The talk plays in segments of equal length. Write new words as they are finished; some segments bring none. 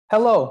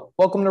Hello,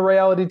 welcome to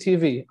Ray-ality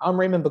TV. I'm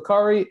Raymond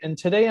Bakari, and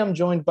today I'm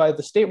joined by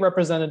the state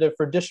representative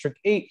for District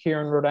 8 here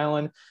in Rhode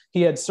Island.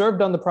 He had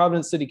served on the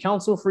Providence City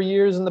Council for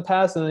years in the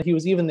past, and he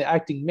was even the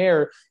acting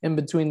mayor in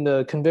between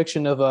the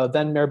conviction of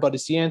then Mayor Buddy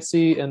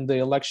Cianci and the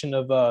election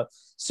of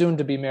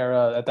soon-to-be mayor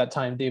at that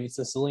time, David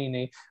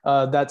Cicilline.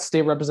 That's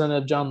State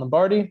Representative John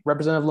Lombardi.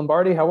 Representative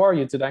Lombardi, how are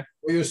you today?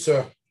 How are you,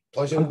 sir?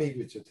 Pleasure to be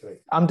with you today.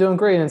 I'm doing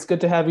great, and it's good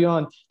to have you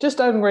on. Just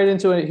diving right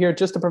into it here,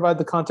 just to provide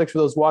the context for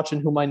those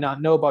watching who might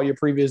not know about your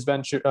previous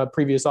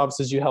previous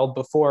offices you held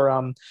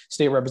before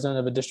state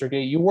representative of District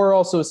 8. You were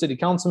also a city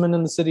councilman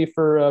in the city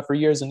for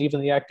years, and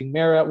even the acting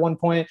mayor at one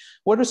point.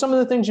 What are some of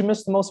the things you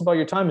missed the most about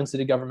your time in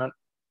city government?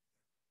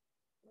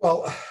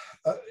 Well,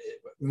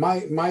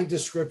 my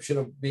description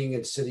of being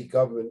in city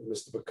government,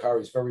 Mr.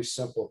 Bakari, is very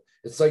simple.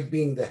 It's like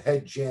being the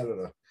head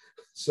janitor.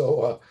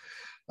 So,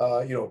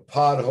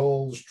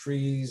 potholes,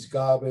 trees,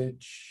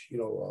 garbage,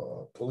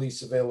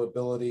 police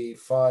availability,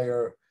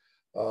 fire,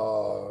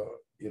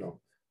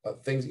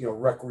 things,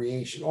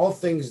 recreation, all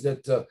things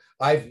that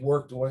I've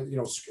worked with,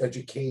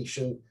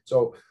 education.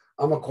 So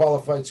I'm a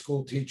qualified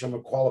school teacher. I'm a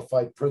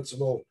qualified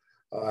principal.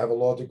 I have a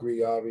law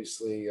degree,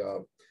 obviously.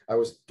 I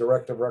was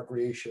director of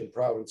recreation in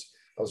Providence.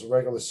 I was a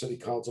regular city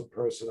council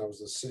person. I was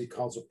the city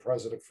council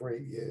president for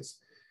 8 years.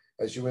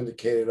 As you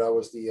indicated, I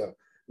was the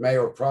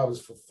mayor of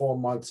Providence for 4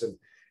 months, and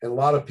a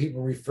lot of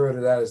people refer to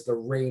that as the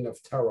reign of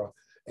terror.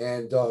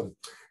 And then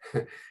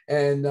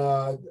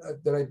I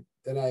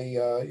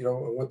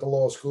went to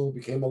law school,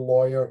 became a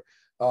lawyer,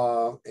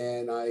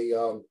 and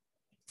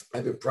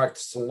I've been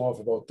practicing law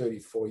for about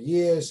 34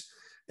 years.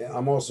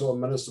 I'm also a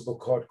municipal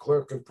court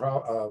clerk and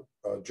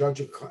judge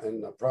in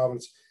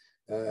Providence,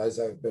 as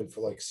I've been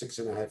for like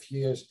 6.5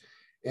 years.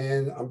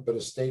 And I've been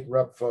a state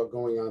rep for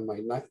going on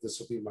this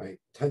will be my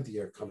 10th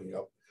year coming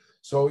up.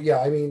 So yeah,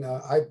 I mean,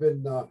 I've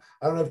been, I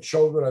don't have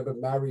children. I've been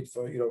married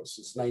for,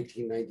 since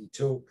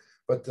 1992.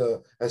 But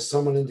as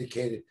someone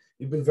indicated,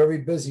 you've been very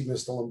busy,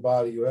 Mr.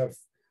 Lombardi. You have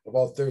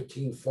about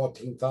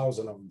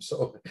 14,000 of them.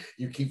 So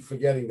you keep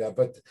forgetting that.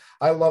 But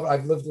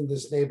I've lived in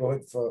this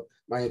neighborhood for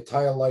my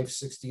entire life,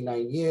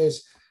 69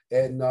 years.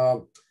 And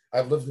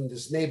I've lived in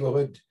this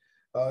neighborhood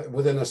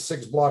within a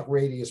 6-block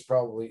radius,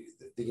 probably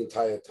the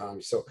entire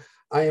time. So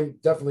I am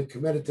definitely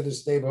committed to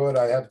this neighborhood.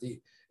 I have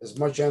as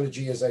much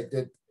energy as I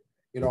did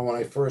when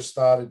I first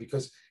started,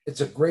 because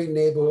it's a great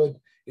neighborhood.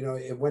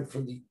 It went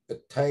from the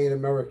Italian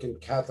American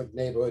Catholic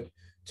neighborhood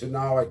to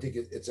now I think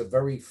it's a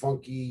very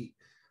funky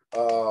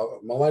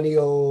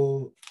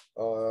millennial,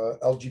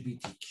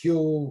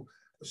 LGBTQ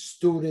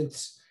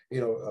students,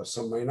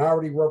 some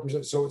minority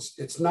represent. So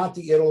it's not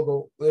the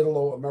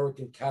Italo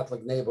American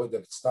Catholic neighborhood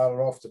that it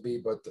started off to be,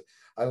 but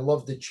I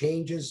love the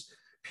changes.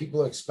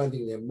 People are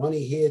expending their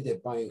money here. They're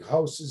buying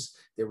houses.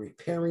 They're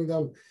repairing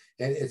them.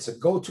 And it's a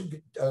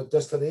go-to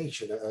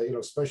destination,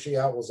 especially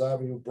Apples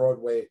Avenue,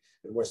 Broadway,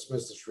 and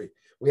Westminster Street.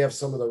 We have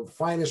some of the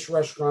finest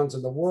restaurants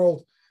in the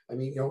world. I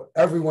mean,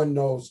 everyone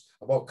knows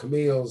about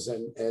Camille's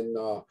and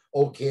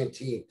Old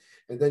Canteen.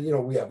 And then,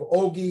 we have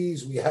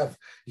Ogie's, we have,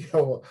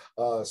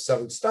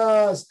 Seven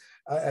Stars,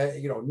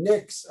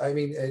 Nick's. I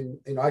mean,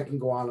 and I can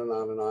go on and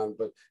on and on.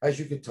 But as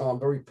you can tell, I'm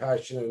very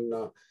passionate,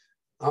 and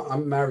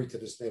I'm married to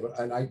this neighborhood,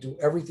 and I do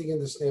everything in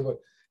this neighborhood.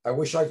 I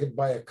wish I could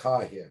buy a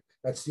car here.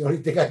 That's the only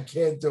thing I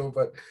can't do,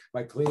 but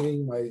my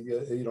cleaning,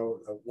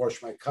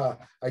 wash my car.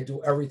 I do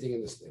everything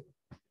in this neighborhood.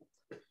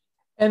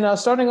 And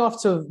starting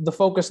off to the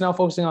focusing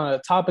on a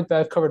topic that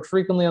I've covered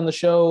frequently on the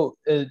show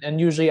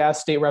and usually ask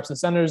state reps and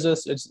senators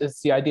this,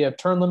 it's the idea of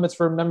term limits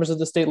for members of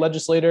the state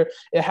legislature.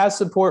 It has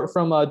support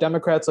from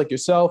Democrats like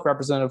yourself.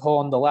 Representative Hall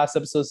on the last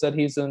episode said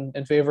he's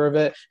in favor of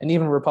it, and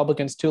even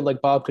Republicans too, like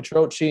Bob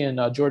Catrocci and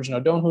George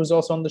Nardone, who's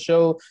also on the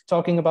show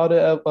talking about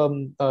it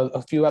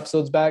a few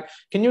episodes back.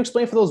 Can you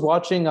explain for those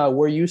watching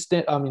where you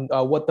stand?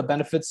 What the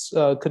benefits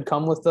could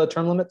come with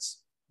term limits?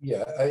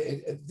 Yeah,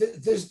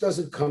 this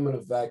doesn't come in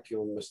a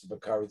vacuum, Mr.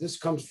 Bakari. This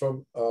comes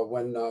from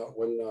when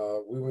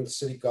we were in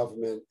city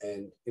government,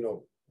 and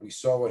we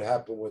saw what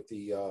happened with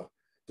the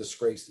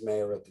disgraced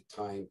mayor at the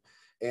time,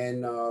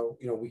 and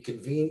we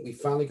convened. We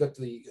finally got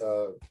the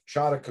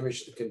charter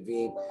commission to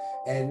convene,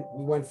 and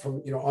we went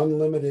from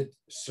unlimited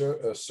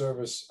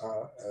service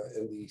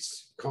in the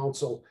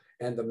council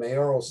and the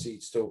mayoral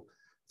seats to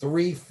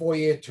 3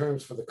 4-year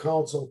terms for the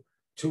council,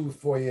 2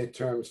 4-year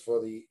terms for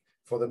the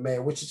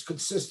mayor, which is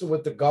consistent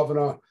with the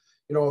governor,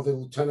 the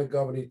lieutenant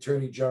governor,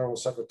 attorney general,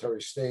 secretary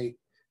of state,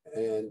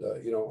 and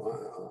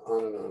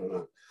on and on and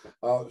on.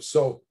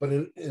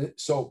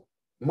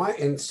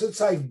 And since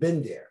I've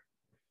been there,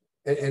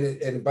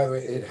 and by the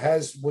way, it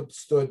has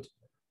withstood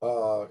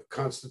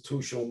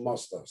constitutional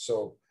muster.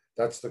 So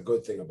that's the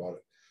good thing about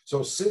it.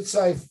 So since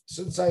I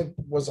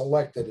was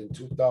elected in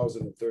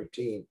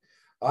 2013,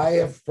 I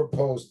have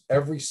proposed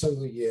every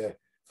single year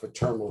for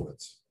term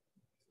limits,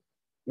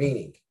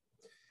 meaning.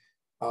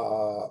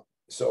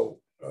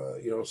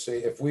 Say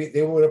if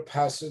they would have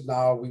passed it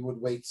now, we would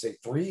wait, say,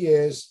 3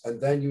 years, and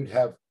then you'd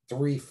have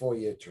 3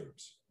 4-year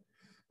terms.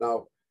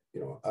 Now,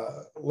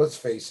 let's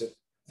face it,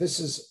 this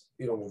is,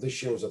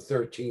 this year was a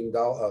 $13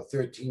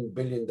 $13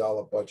 billion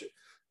budget.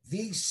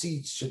 These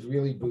seats should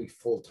really be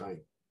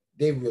full-time.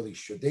 They really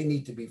should. They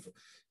need to be.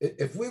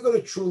 If we're going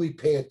to truly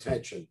pay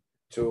attention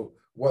to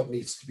what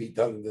needs to be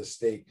done in this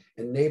state,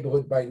 and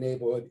neighborhood by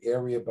neighborhood,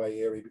 area by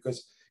area,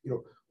 because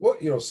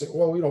say,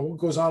 well, what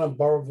goes on in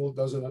Burrillville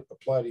doesn't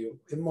apply to you.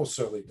 It most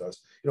certainly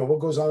does. What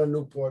goes on in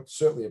Newport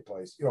certainly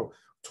applies.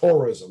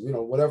 Tourism,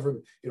 whatever,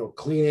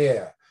 clean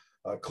air,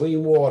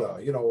 clean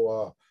water,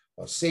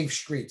 safe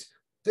streets.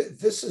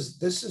 This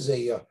is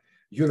a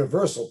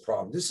universal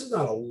problem. This is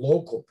not a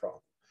local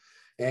problem.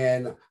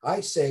 And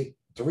I say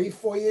 3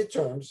 4-year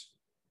terms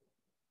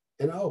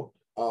and out.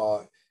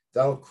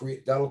 That'll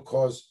create,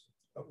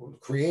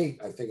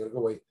 I think it'll go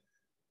away,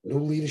 new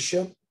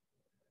leadership,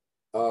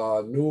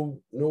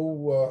 new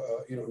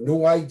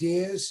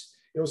ideas.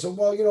 So,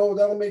 well,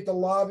 that'll make the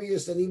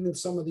lobbyists and even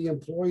some of the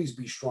employees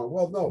be strong.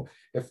 Well, no,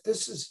 if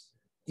this is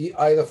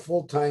either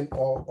full-time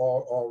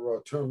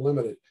or term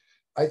limited,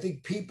 I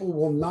think people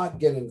will not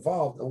get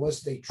involved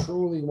unless they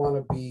truly want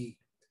to be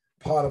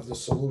part of the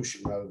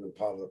solution rather than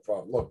part of the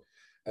problem. Look,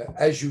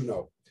 as you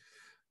know,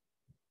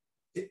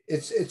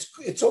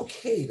 it's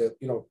okay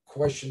to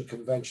question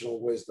conventional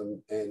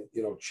wisdom and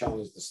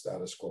challenge the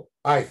status quo.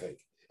 I think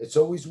it's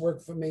always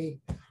worked for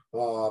me.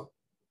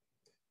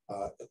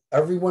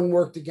 Everyone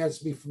worked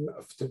against me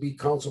to be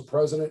council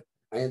president.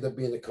 I ended up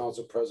being the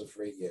council president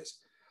for 8 years.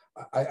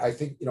 I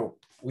think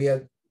we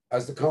had,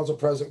 as the council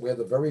president, we had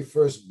the very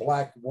first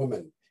Black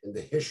woman in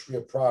the history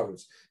of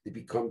Providence to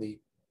become the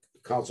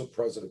council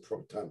president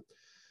pro tem.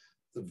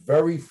 The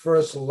very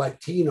first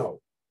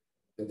Latino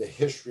in the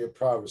history of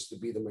Providence to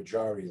be the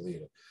majority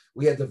leader.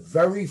 We had the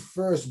very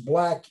first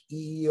Black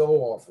EEO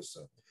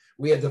officer.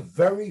 We had the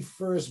very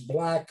first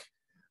Black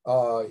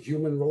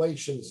human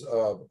relations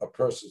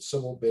person,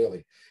 Sybil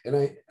Bailey.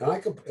 And I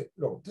could,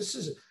 this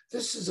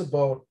is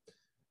about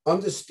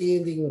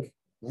understanding,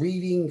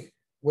 reading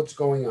what's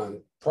going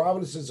on.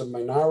 Providence is a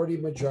minority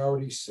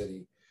majority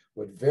city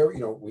with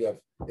we have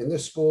in the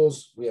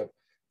schools, we have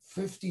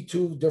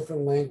 52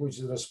 different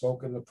languages that are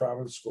spoken in the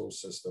Providence school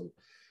system.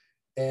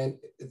 And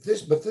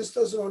this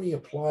doesn't only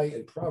apply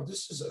in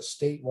Providence, this is a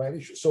statewide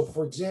issue. So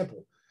for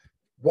example,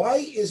 why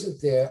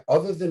isn't there,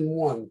 other than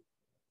one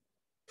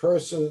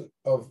person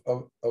of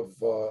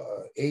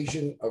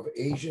Asian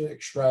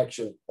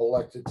extraction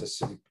elected to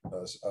city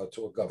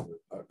to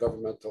a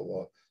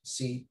governmental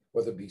seat,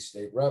 whether it be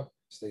state rep,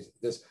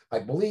 I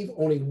believe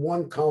only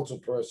one council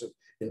person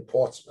in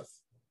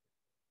Portsmouth.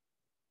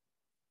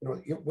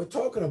 We're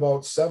talking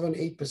about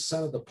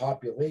 7-8% of the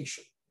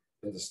population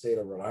in the state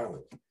of Rhode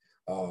Island.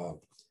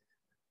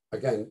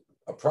 Again,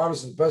 a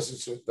Providence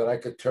business that I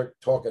could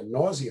talk ad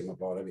nauseum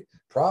about. I mean,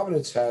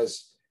 Providence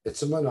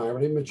it's a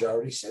minority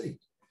majority city.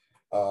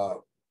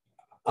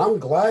 I'm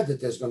glad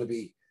that there's going to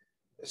be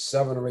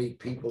 7 or 8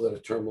 people that are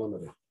term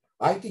limited.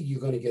 I think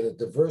you're going to get a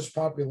diverse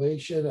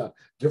population, a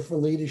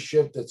different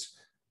leadership.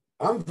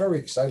 I'm very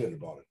excited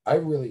about it. I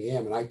really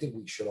am. And I think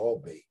we should all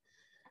be,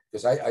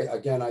 because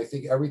I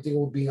think everything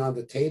will be on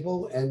the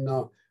table, and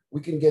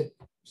we can get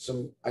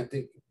some, I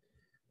think,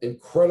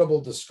 incredible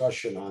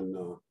discussion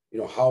on,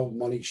 how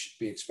money should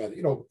be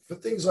expended, for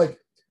things like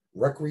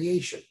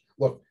recreation.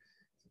 Look,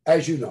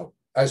 as you know,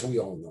 as we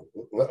all know,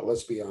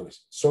 let's be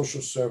honest,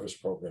 social service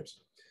programs.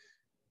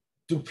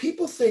 Do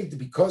people think that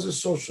because a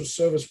social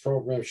service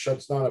program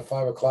shuts down at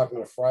 5 o'clock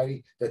on a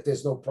Friday, that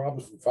there's no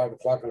problems from 5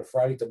 o'clock on a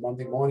Friday to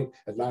Monday morning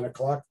at 9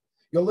 o'clock?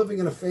 You're living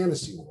in a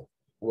fantasy world,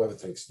 whoever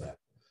thinks that.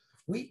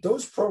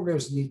 Those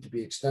programs need to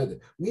be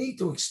extended. We need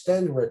to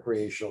extend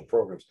recreational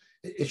programs.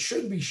 It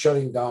shouldn't be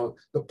shutting down.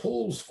 The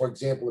pools, for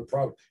example, in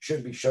Providence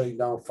shouldn't be shutting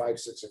down 5,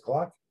 6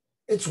 o'clock.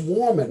 It's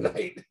warm at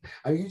night.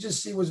 I mean, you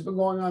just see what's been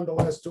going on the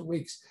last 2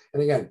 weeks.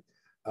 And again,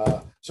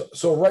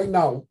 so right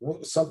now,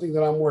 something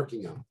that I'm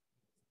working on.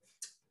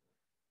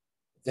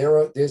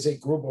 There's a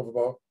group of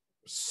about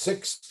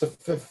 6 to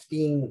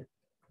 15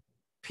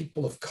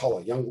 people of color,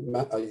 young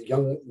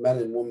men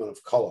and women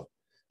of color,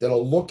 that are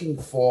looking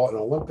for an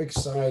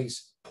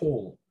Olympic-sized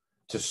pool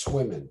to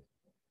swim in,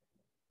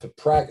 to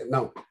practice.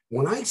 Now,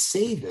 when I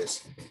say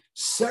this,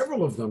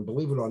 several of them,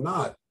 believe it or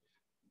not,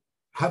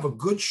 have a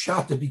good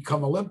shot to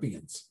become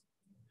Olympians.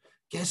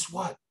 Guess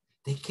what?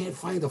 They can't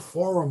find a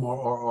forum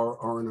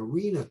or an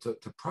arena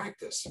to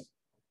practice.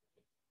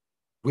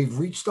 We've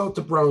reached out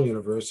to Brown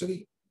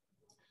University.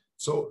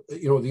 So,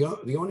 the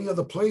only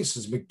other place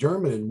is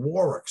McDermott and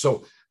Warwick.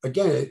 So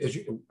again,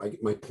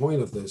 my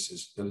point of this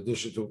is, in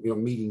addition to,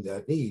 meeting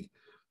that need,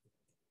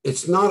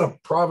 it's not a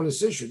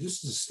Providence issue.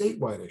 This is a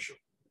statewide issue.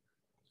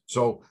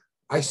 So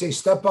I say,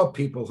 step up,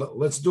 people.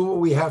 Let's do what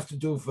we have to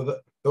do for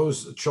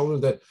those children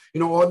that,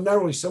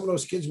 ordinarily some of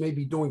those kids may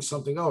be doing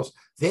something else.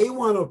 They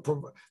want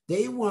to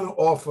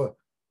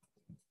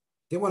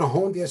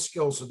hone their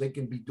skills so they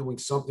can be doing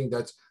something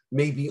that's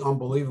maybe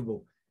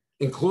unbelievable,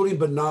 including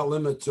but not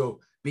limited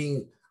to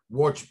being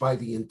watched by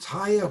the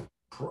entire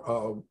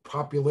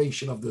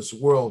population of this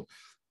world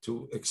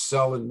to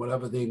excel in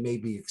whatever they may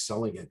be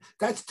excelling in.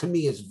 That, to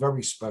me, is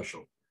very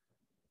special.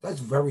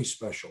 That's very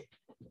special.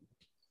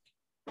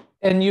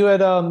 And you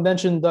had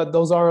mentioned that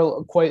those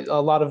are quite a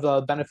lot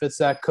of benefits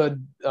that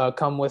could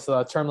come with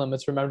term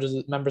limits for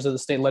members of the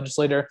state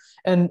legislature,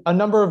 and a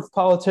number of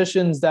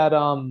politicians that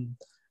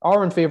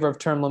are in favor of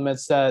term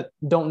limits that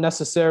don't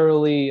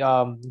necessarily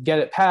get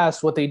it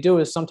passed. What they do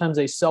is sometimes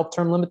they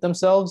self-term limit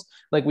themselves.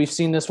 Like we've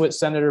seen this with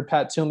Senator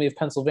Pat Toomey of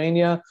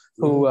Pennsylvania,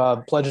 who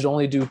pledged to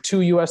only do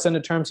 2 U.S.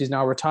 Senate terms. He's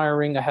now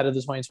retiring ahead of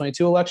the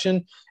 2022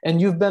 election. And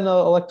you've been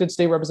elected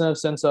state representative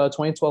since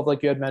 2012,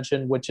 like you had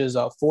mentioned, which is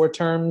 4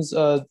 terms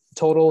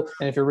total.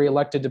 And if you're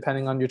reelected,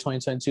 depending on your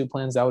 2022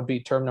 plans, that would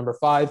be term number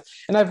 5.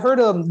 And I've heard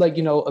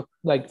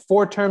like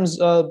 4 terms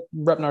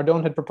Rep.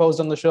 Nardone had proposed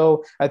on the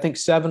show. I think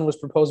 7 was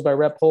proposed by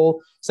Rep.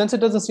 Hull. Since it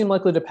doesn't seem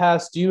likely to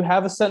pass, do you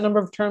have a set number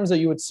of terms that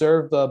you would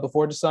serve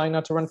before deciding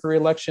not to run for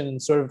reelection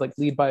and sort of like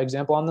lead by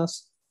example on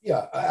this?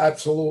 Yeah,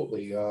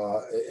 absolutely.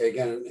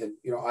 Again, and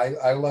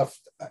I left.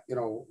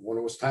 When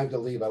it was time to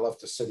leave, I left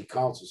the city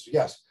council. So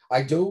yes,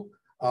 I do.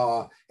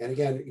 And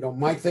again,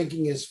 my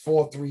thinking is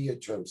 4 3-year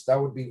terms.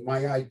 That would be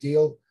my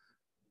ideal.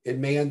 It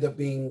may end up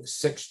being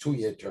 6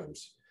 2-year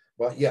terms.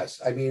 But yes,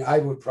 I mean, I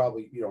would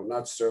probably,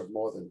 not serve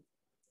more than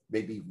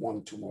maybe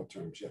 1 2 more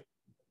terms. Yeah.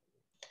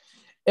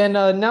 And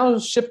now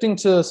shifting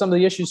to some of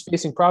the issues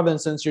facing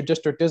Providence, since your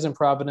district is in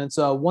Providence,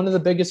 one of the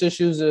biggest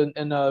issues in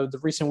the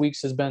recent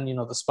weeks has been,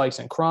 the spikes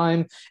in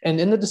crime.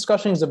 And in the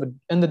discussions of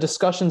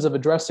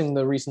addressing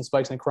the recent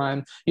spikes in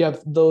crime, you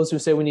have those who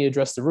say we need to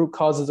address the root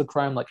causes of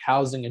crime, like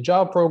housing and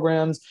job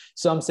programs.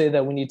 Some say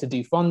that we need to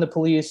defund the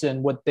police,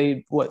 and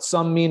what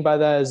some mean by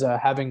that is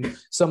having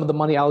some of the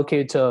money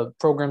allocated to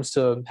programs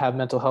to have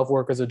mental health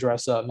workers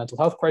address mental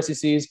health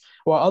crises,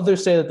 while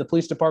others say that the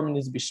police department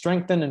needs to be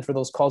strengthened and for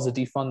those calls to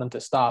defund them to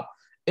stop.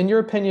 In your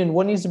opinion,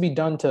 what needs to be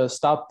done to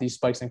stop these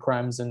spikes in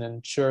crimes and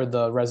ensure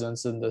the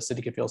residents in the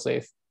city can feel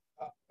safe?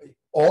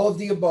 All of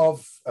the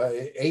above.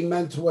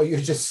 Amen to what you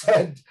just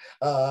said.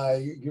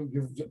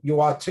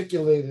 You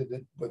articulated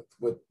it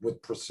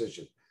with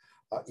precision.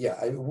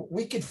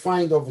 We could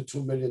find over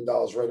 $2 million,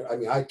 right? I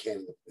mean, I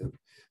can.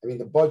 I mean,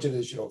 the budget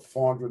is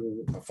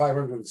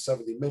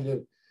 570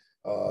 million.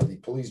 The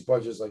police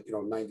budget is like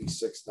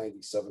 96,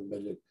 97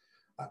 million.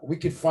 We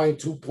could find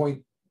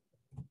 $2.2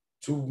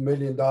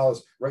 million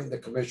right in the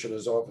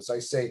commissioner's office. I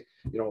say,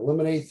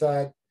 eliminate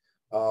that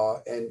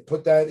and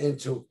put that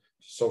into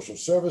social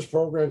service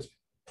programs,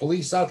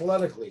 police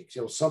athletic leagues,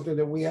 something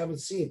that we haven't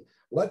seen.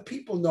 Let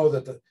people know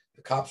that the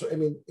cops are,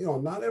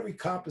 not every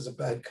cop is a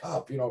bad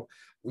cop.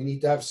 We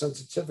need to have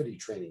sensitivity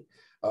training.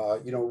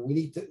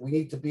 We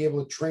need to be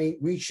able to train.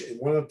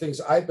 One of the things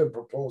I've been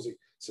proposing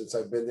since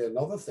I've been there,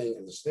 another thing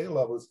in the state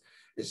levels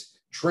is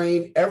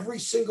train every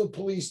single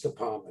police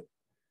department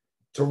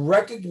to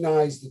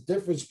recognize the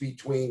difference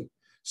between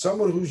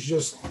someone who's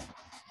just,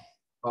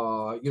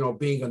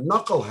 being a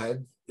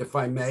knucklehead, if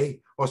I may,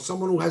 or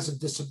someone who has a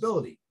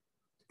disability.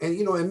 And,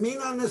 it may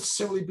not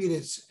necessarily be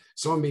that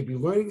someone may be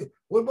learning it.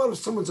 What about if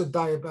someone's a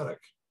diabetic?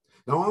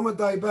 Now, I'm a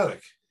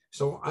diabetic.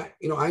 So,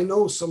 I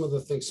know some of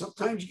the things.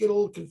 Sometimes you get a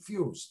little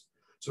confused.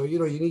 So, you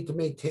need to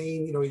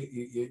maintain,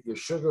 your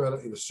sugar at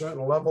a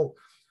certain level.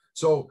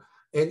 So,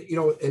 and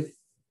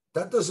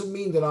that doesn't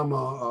mean that I'm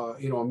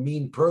a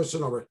mean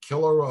person or a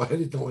killer or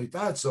anything like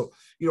that. So,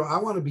 I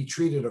want to be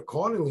treated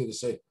accordingly to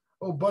say,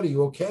 oh, buddy,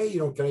 you okay?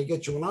 Can I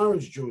get you an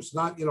orange juice?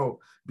 Not,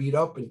 beat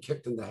up and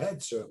kicked in the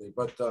head, certainly.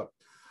 But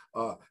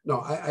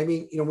no, I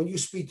mean, when you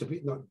speak to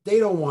people, they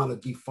don't want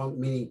to defund,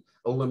 meaning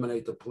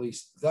eliminate the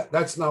police.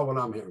 That's not what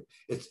I'm hearing.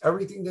 It's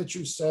everything that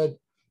you said.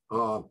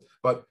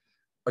 But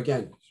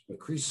again,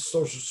 increase the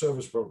social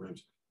service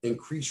programs,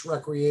 increase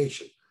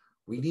recreation.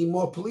 We need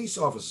more police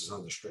officers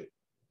on the street.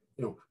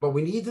 But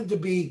we need them to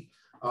be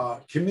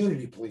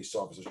community police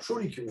officers,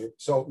 truly community.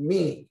 So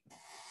meaning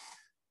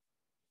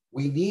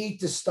we need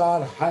to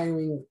start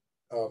hiring,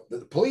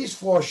 the police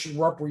force should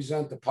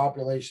represent the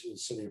population of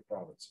the city of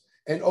Providence.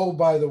 And oh,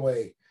 by the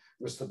way,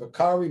 Mr.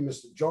 Bakari,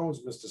 Mr.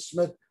 Jones, Mr.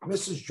 Smith,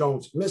 Mrs.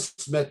 Jones, Miss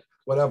Smith,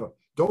 whatever.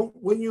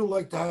 Wouldn't you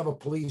like to have a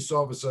police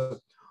officer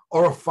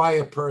or a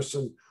fire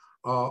person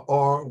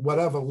or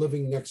whatever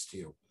living next to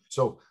you?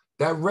 So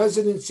that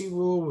residency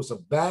rule was a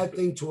bad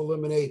thing to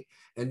eliminate.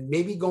 And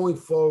maybe going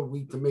forward,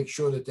 we can make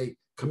sure that they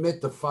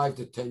commit to 5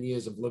 to 10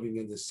 years of living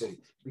in the city.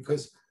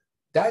 Because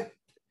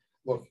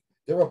look,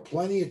 there are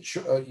plenty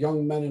of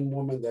young men and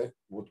women that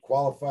would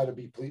qualify to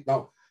be police.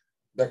 Now,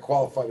 that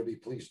qualify to be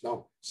police.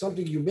 Now,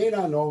 something you may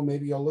not know,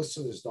 maybe your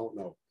listeners don't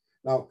know.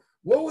 Now,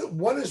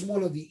 what is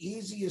one of the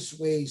easiest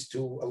ways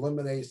to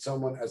eliminate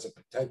someone as a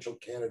potential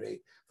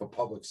candidate for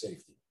public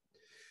safety?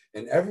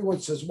 And everyone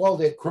says, well,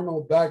 their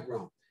criminal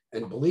background.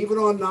 And believe it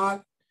or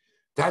not,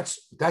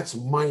 that's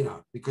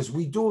minor, because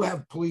we do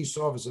have police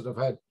officers that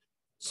have had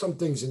some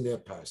things in their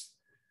past.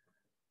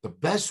 The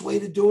best way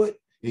to do it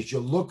is you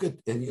look at,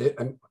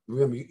 and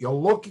remember, you're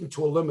looking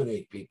to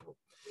eliminate people.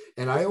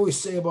 And I always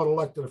say about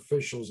elected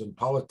officials and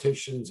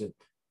politicians and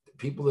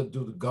people that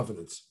do the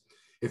governance,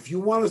 if you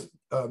want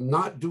to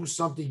not do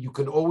something, you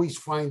can always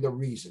find a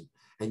reason.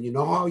 And you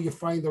know how you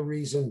find the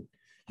reason?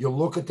 You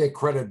look at their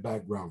credit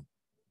background.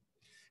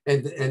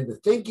 And the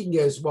thinking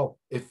is, well,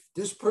 if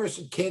this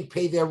person can't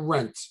pay their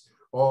rent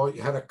or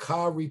had a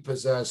car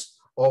repossessed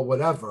or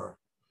whatever,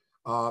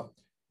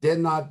 they're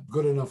not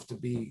good enough to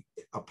be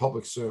a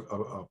public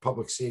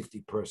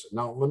safety person.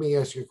 Now, let me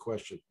ask you a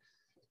question.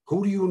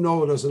 Who do you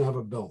know doesn't have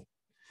a bill?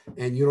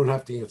 And you don't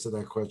have to answer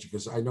that question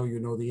because I know you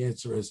know the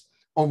answer is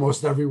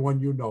almost everyone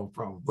you know,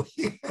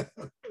 probably.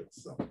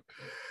 So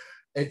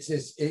it's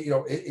just,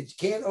 it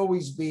can't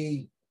always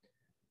be,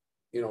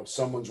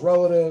 someone's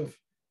relative.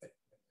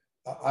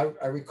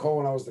 I recall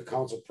when I was the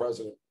council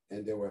president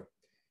and there were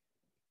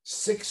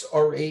 6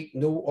 or 8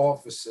 new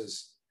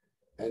offices,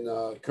 and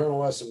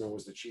Colonel Esserman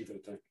was the chief of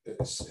the tank,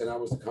 and I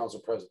was the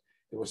council president.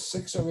 There were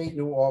 6 or 8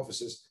 new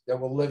offices that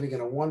were living in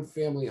a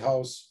 1-family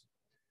house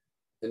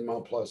in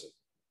Mount Pleasant.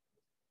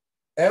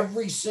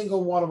 Every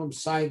single one of them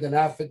signed an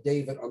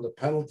affidavit on the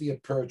penalty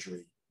of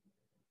perjury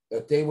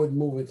that they would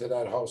move into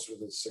that house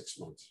within 6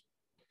 months.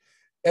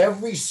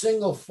 Every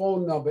single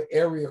phone number,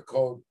 area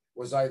code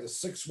was either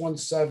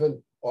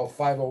 617 or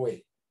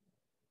 508.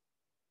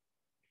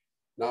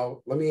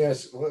 Now, let me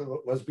ask,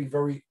 let's be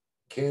very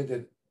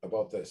candid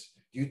about this.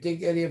 Do you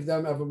think any of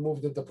them ever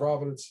moved into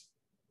Providence?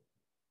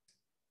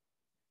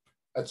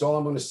 That's all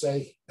I'm going to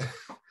say.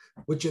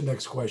 What's your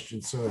next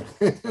question, sir?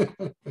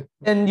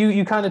 And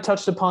you kind of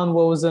touched upon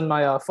what was in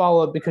my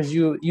follow-up, because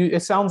you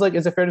it sounds like,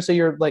 is it fair to say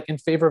you're like in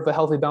favor of a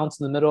healthy balance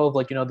in the middle of,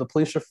 like, the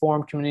police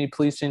reform, community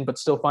policing, but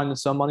still finding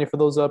some money for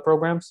those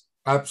programs?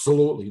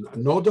 Absolutely,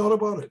 no doubt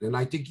about it. And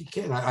I think you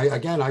can.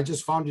 I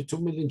just found you 2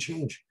 million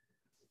change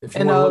if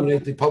you want to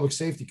eliminate the public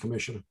safety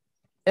commissioner.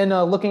 And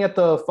looking at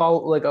the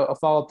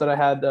follow-up that I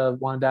had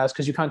wanted to ask,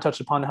 because you kind of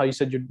touched upon how you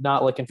said you're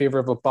not like in favor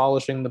of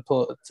abolishing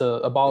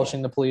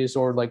the police,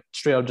 or like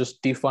straight out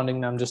just defunding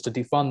them just to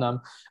defund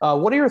them.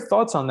 What are your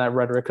thoughts on that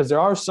rhetoric? Because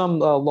there are some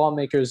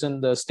lawmakers in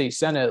the state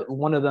Senate.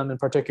 One of them in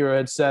particular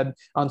had said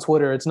on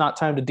Twitter, "It's not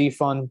time to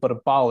defund, but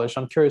abolish."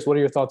 I'm curious, what are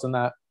your thoughts on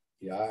that?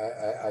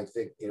 Yeah, I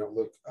think,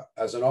 look,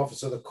 as an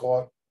officer of the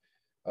court,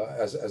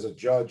 as a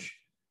judge,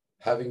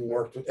 having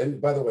worked with, and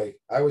by the way,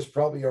 I was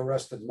probably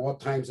arrested more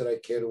times than I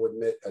care to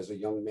admit as a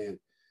young man.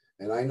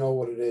 And I know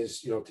what it is,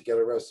 to get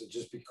arrested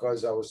just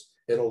because I was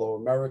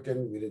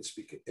Italo-American. We didn't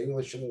speak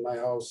English in my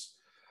house.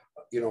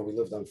 We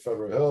lived on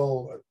Federal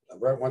Hill.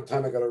 One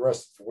time I got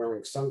arrested for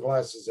wearing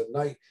sunglasses at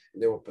night,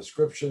 and they were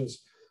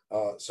prescriptions.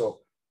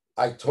 So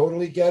I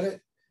totally get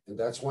it. And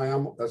that's why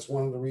that's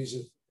one of the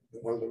reasons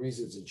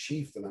in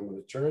chief that I'm an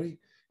attorney.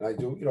 And I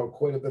do,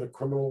 quite a bit of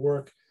criminal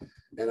work.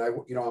 And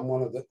I'm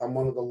one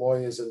of the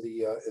lawyers in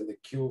the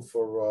queue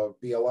for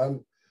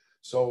BLM.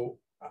 So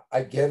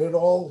I get it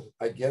all.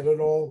 But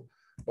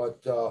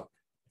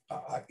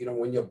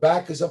when your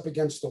back is up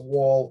against the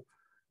wall,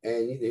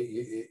 and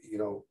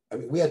I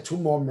mean, we had 2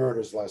 more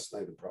murders last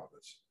night in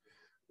Providence.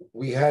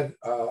 We had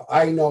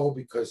I know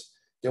because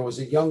there was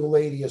a young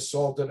lady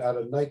assaulted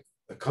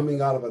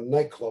coming out of a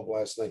nightclub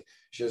last night.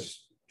 She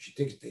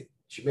thinks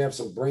she may have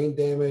some brain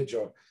damage,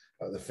 or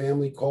the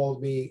family called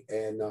me,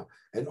 and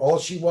all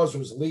she was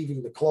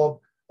leaving the club.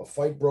 A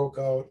fight broke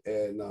out,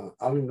 and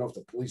I don't even know if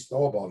the police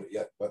know about it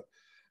yet, but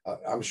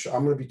I'm sure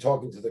I'm going to be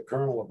talking to the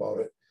colonel about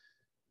it.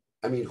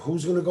 I mean,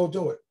 who's going to go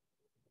do it?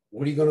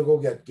 What are you going to go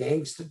get?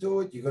 Gangs to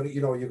do it? You're going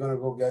to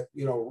go get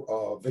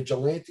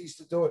vigilantes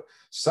to do it?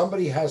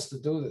 Somebody has to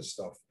do this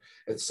stuff,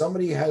 and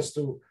somebody has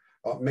to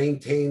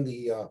maintain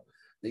the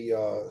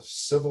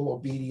civil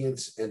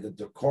obedience and the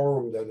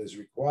decorum that is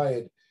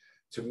required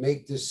to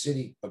make this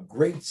city a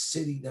great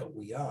city that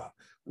we are.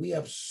 We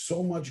have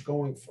so much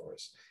going for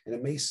us, and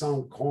it may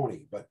sound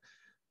corny, but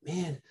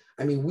man,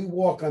 I mean, we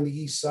walk on the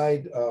east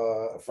side,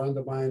 a friend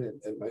of mine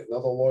and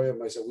another lawyer,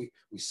 myself, we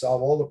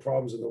solve all the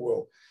problems in the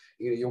world.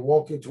 You're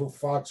walking through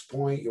Fox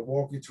Point, you're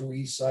walking through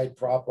East Side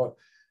proper.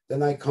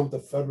 Then I come to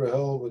Federal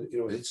Hill with,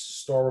 its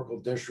historical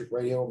district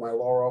right here where my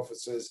law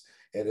office is.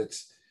 And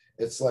it's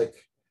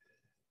like,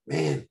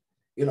 man,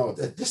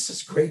 this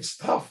is great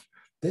stuff.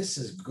 This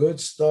is good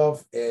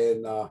stuff.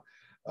 And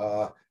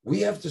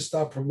we have to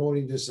start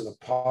promoting this in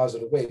a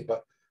positive way,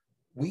 but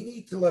we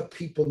need to let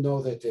people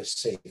know that they're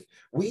safe.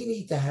 We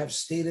need to have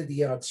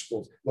state-of-the-art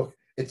schools. Look,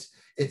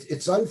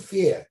 it's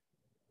unfair.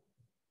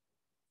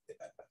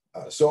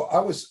 So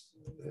I was,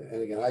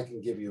 and again, I can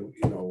give you,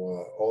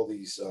 all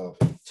these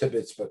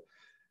tidbits, but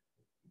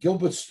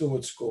Gilbert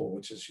Stewart School,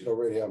 which is,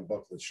 right here on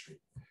Buckland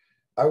Street.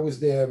 I was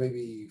there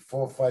maybe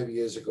 4 or 5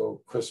 years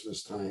ago,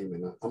 Christmas time,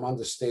 and I'm on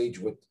the stage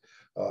with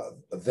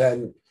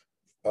then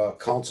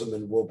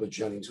Councilman Wilbur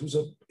Jennings, who's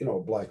a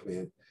black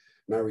man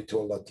married to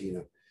a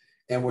Latina.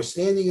 And we're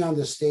standing on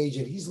the stage,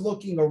 and he's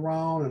looking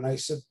around, and I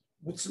said,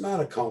 "What's the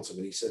matter,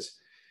 Councilman?" He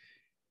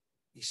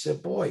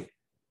said, "Boy,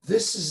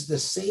 this is the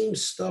same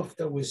stuff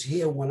that was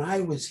here when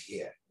I was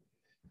here.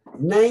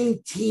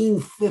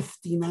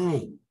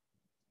 1959.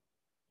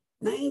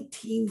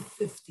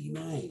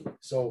 1959.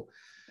 So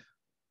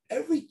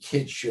every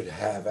kid should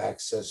have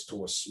access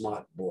to a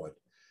smart board.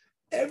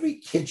 Every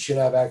kid should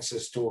have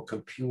access to a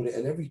computer,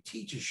 and every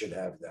teacher should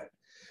have that.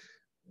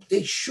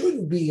 They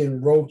shouldn't be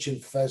in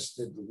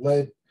roach-infested,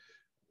 lead,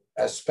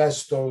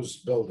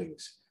 asbestos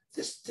buildings.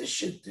 This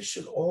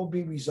should all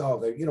be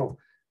resolved.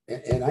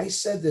 And I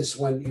said this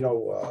when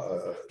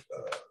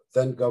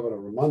then Governor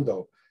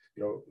Raimondo,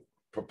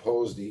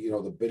 proposed the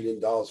 $1 billion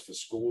for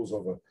schools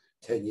over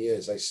 10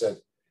 years. I said,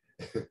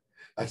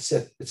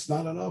 it's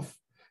not enough.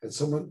 And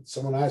someone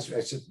asked me,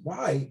 I said,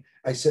 why?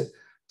 I said,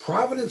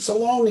 Providence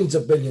alone needs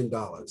 $1 billion.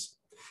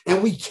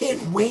 And we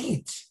can't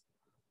wait.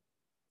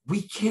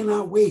 We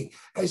cannot wait.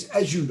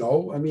 As you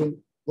know, I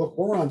mean, look,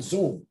 we're on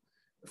Zoom.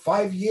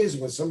 5 years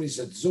ago, somebody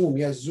said Zoom.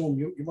 Yes, Zoom.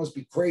 You must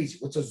be crazy.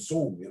 What's a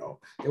Zoom?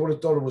 They would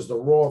have thought it was the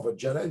roar of a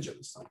jet engine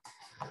or something.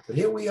 But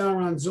here we are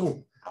on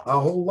Zoom.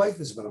 Our whole life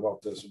has been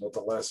about this, about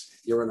the last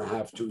year and a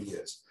half, 2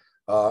 years.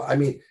 I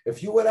mean,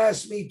 if you would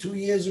ask me 2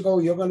 years ago,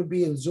 you're going to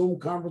be in Zoom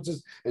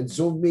conferences and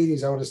Zoom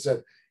meetings, I would have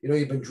said,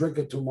 you've been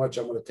drinking too much.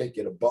 I'm going to take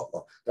you to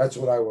Butler. That's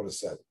what I would have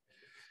said.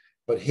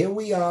 But here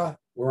we are.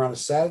 We're on a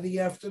Saturday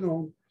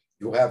afternoon.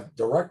 You have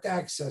direct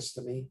access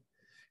to me.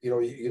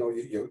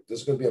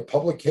 There's going to be a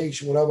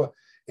publication, whatever.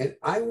 And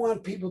I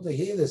want people to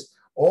hear this.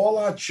 All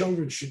our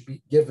children should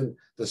be given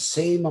the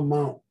same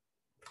amount,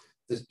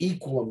 the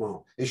equal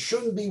amount. It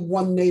shouldn't be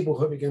one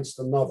neighborhood against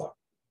another.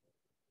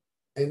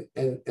 And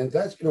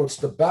that's, it's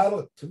the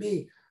battle. To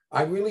me,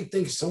 I really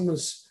think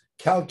someone's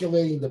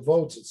calculating the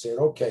votes and saying,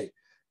 okay,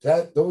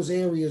 those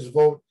areas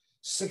vote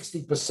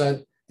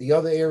 60%, the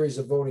other areas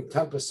are voting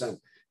 10%.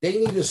 They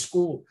need a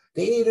school.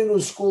 They need a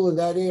new school in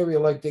that area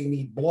like they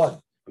need blood.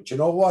 But you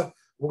know what?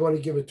 We're going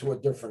to give it to a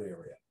different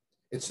area.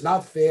 It's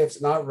not fair.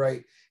 It's not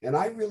right. And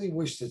I really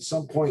wish at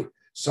some point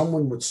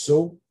someone would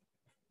sue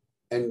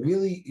and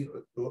really,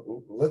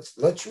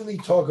 let's really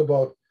talk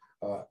about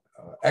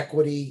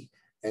equity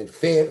and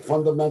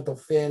fundamental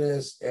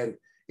fairness and,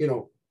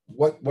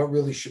 what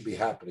really should be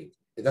happening.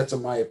 And that's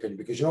in my opinion,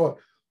 because you know what?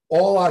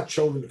 All our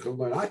children can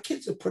learn. Our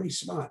kids are pretty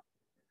smart.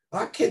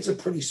 Our kids are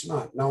pretty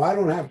smart. Now, I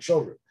don't have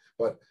children,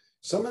 but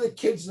some of the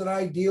kids that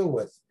I deal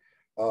with,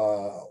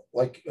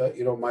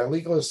 my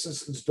legal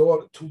assistant's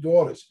daughter, 2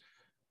 daughters,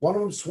 one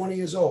of them's 20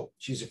 years old.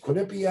 She's a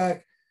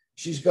Quinnipiac.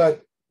 She's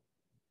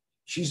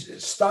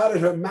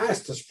started her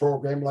master's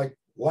program like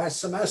last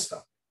semester.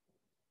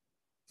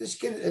 This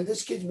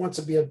kid wants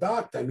to be a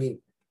doctor. I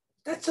mean,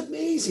 that's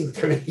amazing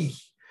to me.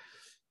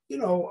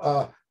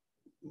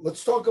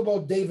 Let's talk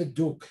about David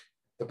Duke,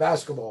 the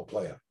basketball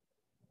player.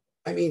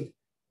 I mean,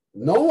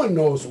 no one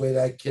knows where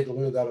that kid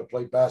learned how to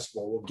play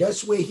basketball. Well,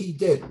 guess where he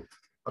did?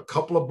 A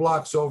couple of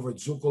blocks over at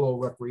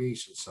Zucolo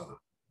Recreation Center.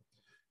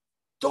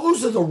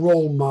 Those are the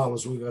role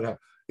models we're going to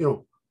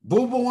have.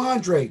 Boo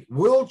Andre,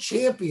 world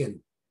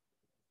champion.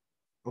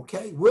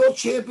 Okay, world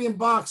champion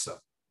boxer,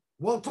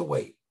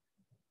 welterweight.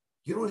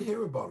 You don't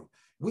hear about him.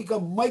 We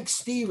got Mike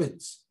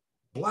Stevens,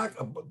 one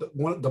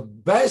of the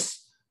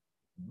best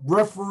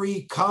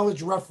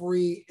college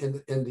referee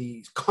in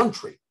the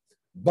country,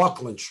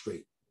 Buckland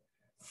Street.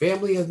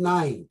 Family of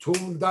 9, 2 of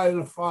them died in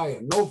a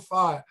fire. No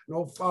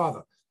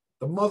father.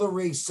 The mother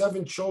raised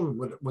 7 children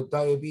with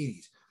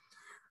diabetes.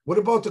 What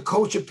about the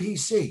coach at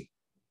PC,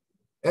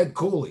 Ed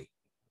Cooley?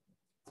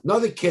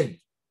 Another kid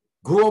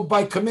grew up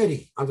by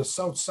committee on the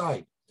South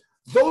Side.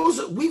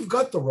 We've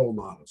got the role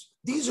models.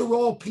 These are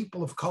all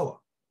people of color.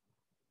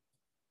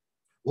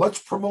 Let's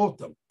promote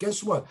them.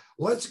 Guess what?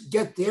 Let's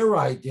get their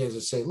ideas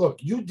and say, look,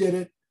 you did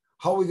it.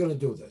 How are we going to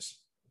do this?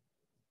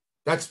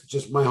 That's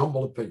just my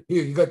humble opinion.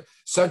 Here, you got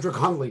Cedric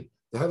Huntley,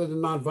 the head of the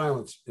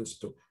Nonviolence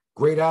Institute.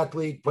 Great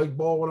athlete, played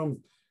ball with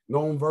him,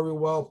 know him very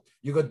well.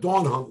 You got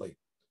Dawn Huntley,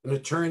 an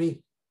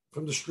attorney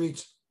from the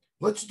streets.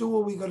 Let's do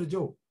what we got to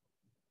do.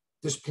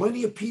 There's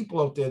plenty of people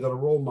out there that are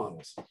role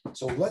models.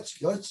 So let's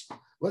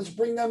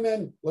bring them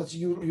in. Let's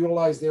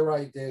utilize their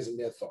ideas and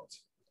their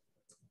thoughts.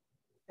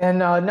 And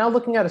now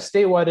looking at a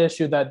statewide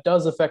issue that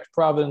does affect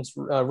Providence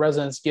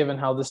residents, given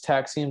how this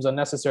tax seems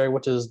unnecessary,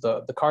 which is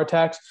the car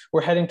tax.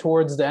 We're heading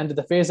towards the end of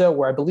the phase out,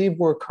 where I believe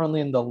we're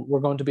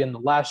going to be in the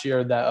last year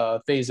of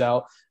that phase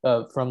out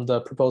from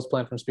the proposed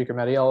plan from Speaker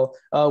Mattiello.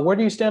 Where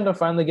do you stand on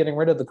finally getting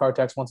rid of the car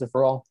tax once and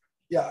for all?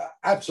 Yeah,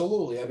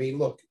 absolutely. I mean,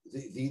 look,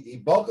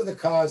 the bulk of the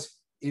cars,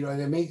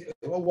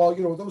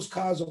 those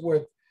cars are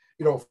worth,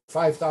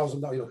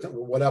 $5,000,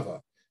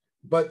 whatever.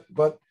 But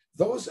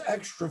those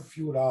extra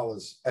few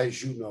dollars,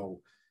 as you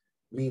know,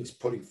 means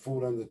putting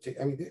food on the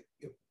table. I mean,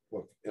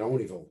 look, in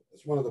Oneyville,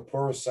 it's one of the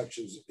poorest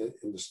sections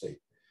in the state.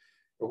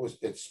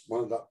 It's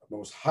one of the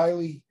most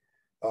highly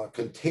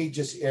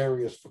contagious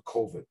areas for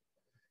COVID.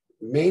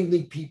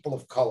 Mainly people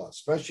of color,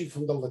 especially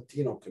from the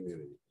Latino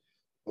community,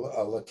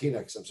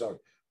 Latinx. I'm sorry.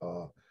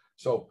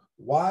 So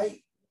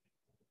why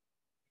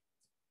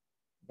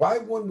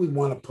wouldn't we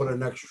want to put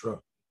an extra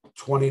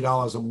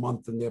 $20 a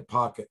month in their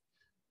pocket?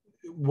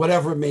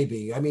 Whatever it may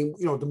be. I mean,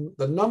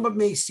 the number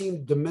may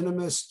seem de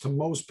minimis to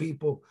most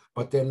people,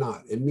 but they're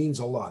not. It means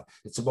a lot.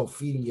 It's about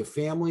feeding your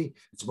family.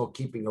 It's about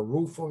keeping a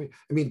roof over you.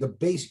 I mean, the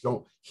basic,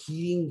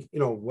 heating,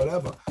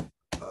 whatever,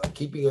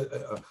 keeping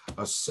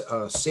a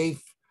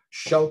safe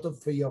shelter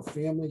for your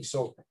family.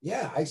 So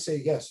yeah, I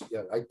say yes.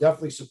 Yeah, I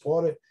definitely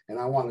support it, and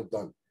I want it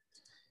done.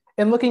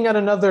 And looking at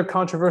another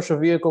controversial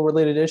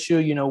vehicle-related issue,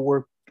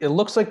 it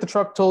looks like the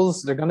truck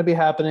tolls, they're going to be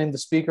happening. The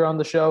speaker on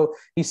the show,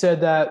 he said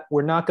that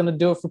we're not going to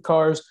do it for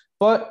cars,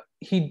 but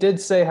he did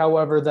say,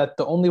 however, that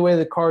the only way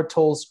the car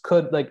tolls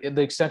could, like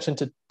the extension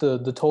to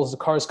the tolls the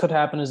cars could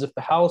happen, is if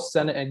the House,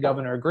 Senate, and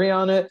governor agree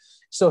on it.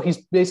 So he's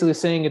basically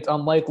saying it's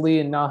unlikely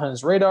and not on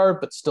his radar,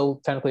 but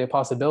still technically a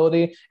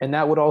possibility. And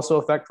that would also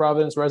affect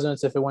Providence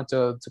residents if it went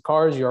to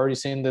cars. You're already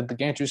seeing that the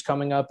gantry's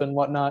coming up and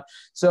whatnot.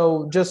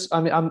 So just,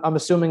 I mean, I'm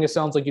assuming it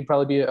sounds like you'd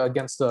probably be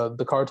against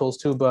the car tolls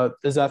too, but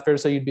is that fair to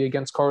say you'd be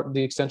against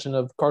the extension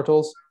of car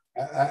tolls?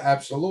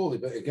 Absolutely.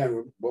 But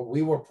again, what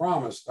we were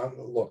promised,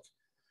 look,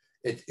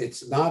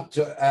 it's not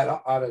to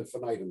ad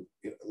infinitum.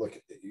 Look,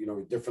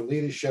 different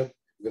leadership,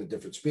 we got a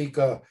different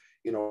speaker,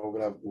 we're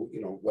gonna have,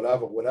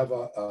 whatever, we have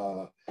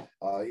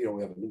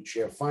a new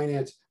chair of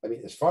finance. I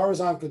mean, as far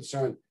as I'm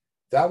concerned,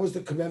 that was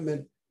the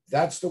commitment.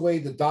 That's the way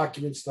the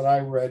documents that I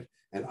read,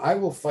 and I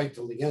will fight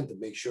till the end to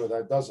make sure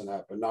that doesn't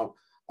happen. Now,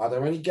 are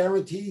there any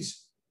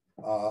guarantees?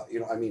 I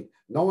mean,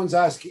 no one's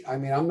asking. I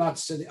mean, I'm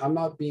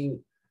not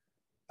being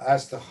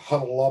asked to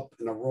huddle up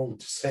in a room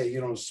to say,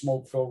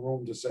 smoke-filled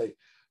room to say,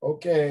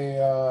 okay,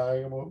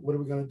 what are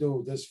we going to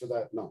do? This for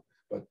that? No,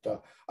 but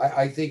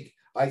I think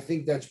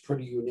that's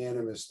pretty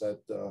unanimous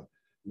that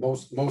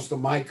most of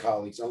my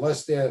colleagues,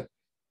 unless they're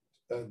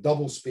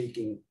double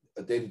speaking,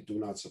 they do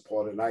not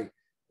support it. And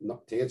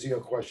to answer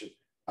your question,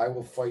 I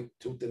will fight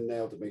tooth and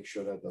nail to make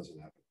sure that doesn't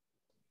happen.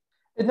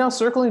 And now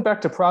circling back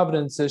to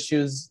Providence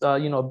issues,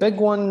 a big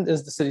one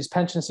is the city's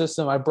pension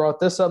system. I brought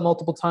this up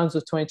multiple times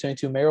with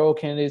 2022 mayoral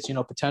candidates,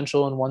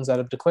 potential and ones that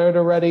have declared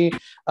already.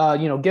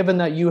 Given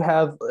that you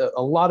have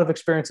a lot of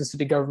experience in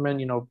city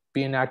government,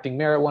 being acting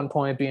mayor at one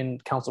point, being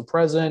council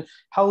president,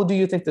 how do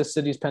you think the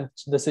city's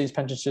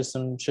pension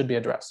system should be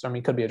addressed? I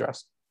mean, could be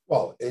addressed?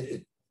 Well,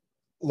 it's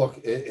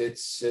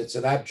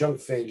an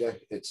adjunct failure.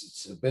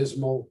 It's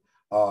abysmal.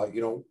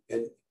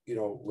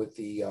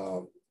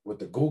 With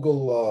the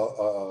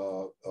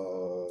Google,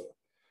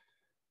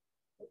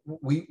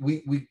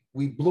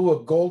 we blew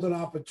a golden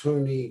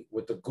opportunity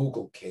with the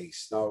Google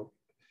case. Now,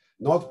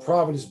 North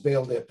Providence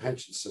bailed their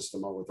pension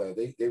system over there.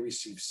 They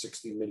received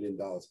 $60 million.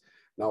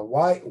 Now,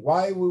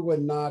 why we were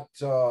not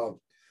part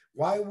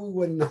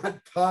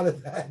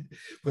of that?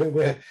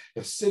 We're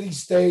a city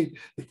state,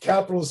 the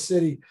capital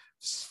city.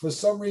 For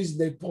some reason,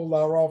 they pulled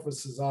our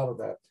offices out of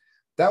that.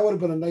 That would have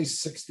been a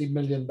nice $60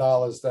 million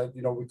that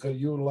we could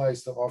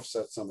utilize to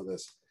offset some of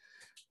this.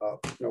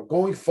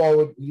 Going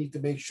forward, we need to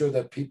make sure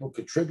that people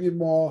contribute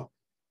more.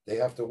 They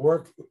have to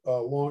work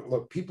long.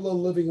 Look, people are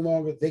living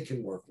longer. They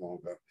can work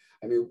longer.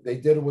 I mean, they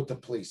did it with the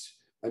police.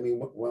 I mean,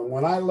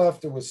 when I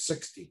left, it was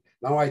 60.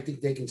 Now I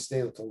think they can stay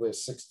until they're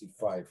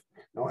 65.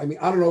 Now, I mean,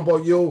 I don't know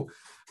about you.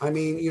 I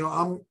mean,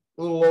 I'm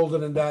a little older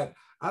than that.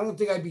 I don't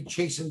think I'd be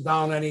chasing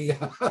down any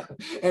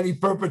any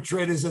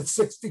perpetrators at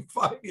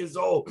 65 years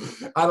old.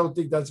 I don't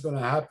think that's going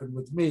to happen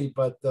with me,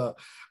 but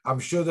I'm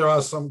sure there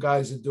are some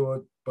guys that do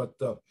it. But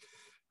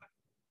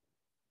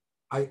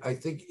I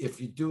think if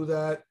you do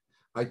that,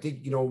 I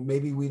think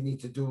maybe we need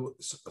to do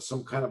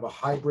some kind of a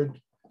hybrid,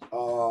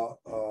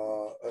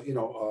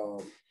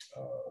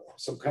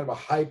 some kind of a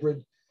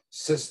hybrid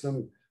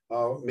system.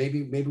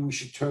 Maybe we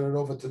should turn it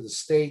over to the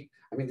state.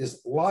 I mean,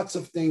 there's lots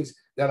of things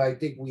that I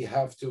think we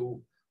have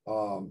to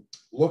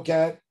look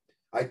at.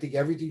 I think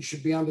everything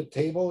should be on the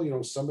table.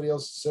 Somebody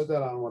else said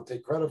that. I don't want to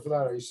take credit for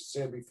that. I used to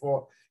say it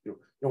before.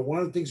 One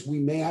of the things we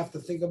may have to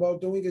think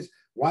about doing is,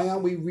 why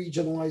aren't we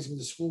regionalizing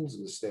the schools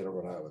in the state of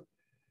Rhode Island?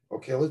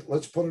 Okay,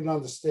 let's put it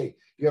on the state.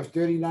 You have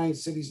 39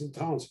 cities and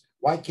towns.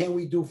 Why can't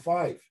we do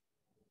 5?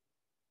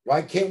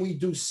 Why can't we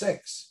do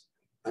 6?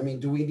 I mean,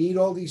 do we need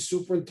all these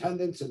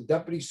superintendents and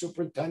deputy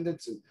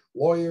superintendents and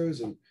lawyers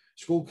and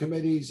school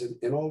committees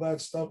and all that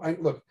stuff?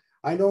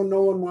 I know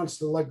no one wants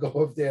to let go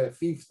of their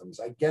fiefdoms.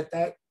 I get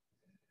that.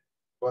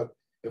 But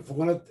if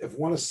we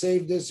want to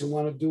save this and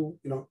want to do,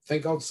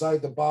 think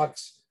outside the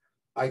box,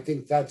 I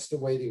think that's the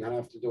way they're going to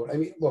have to do it. I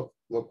mean, look,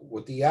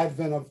 with the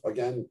advent of,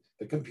 again,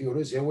 the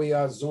computers, here we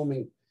are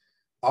Zooming.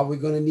 Are we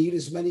going to need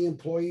as many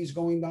employees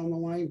going down the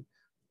line?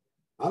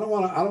 I don't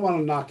want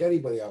to knock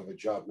anybody out of a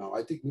job now.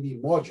 I think we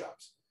need more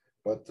jobs,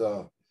 but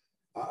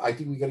I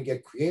think we got to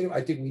get creative.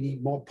 I think we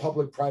need more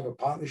public-private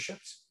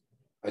partnerships.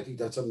 I think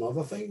that's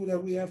another thing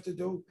that we have to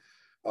do.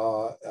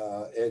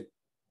 And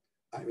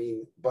I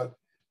mean, but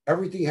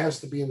everything has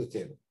to be on the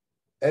table.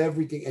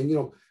 Everything,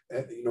 and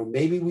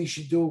maybe we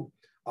should do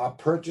our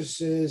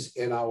purchases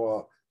and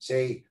our,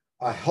 say,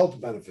 our health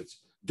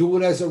benefits. Do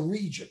it as a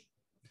region.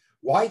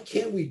 Why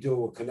can't we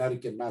do a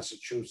Connecticut,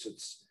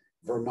 Massachusetts,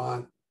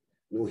 Vermont,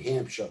 New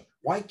Hampshire?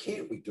 Why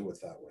can't we do it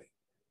that way?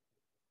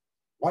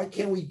 Why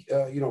can't we,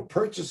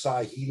 purchase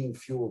our heating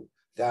fuel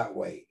that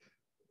way?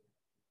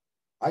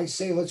 I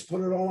say, let's put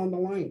it all on the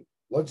line.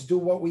 Let's do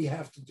what we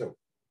have to do.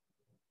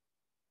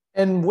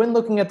 And when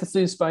looking at the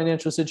city's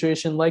financial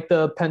situation, like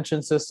the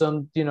pension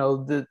system,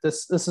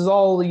 this is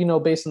all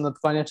based on the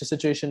financial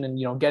situation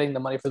and getting the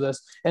money for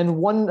this. And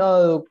one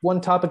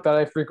topic that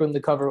I frequently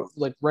cover,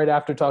 like right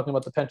after talking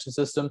about the pension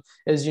system,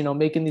 is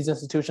making these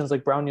institutions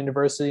like Brown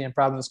University and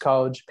Providence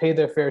College pay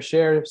their fair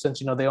share, since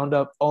they own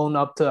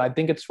up to, I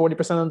think it's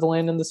 40% of the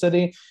land in the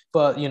city,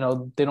 but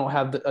they don't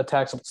have a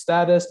taxable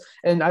status.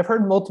 And I've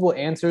heard multiple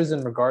answers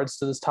in regards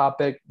to this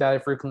topic that I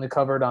frequently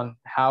covered on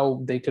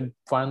how they could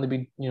finally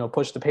be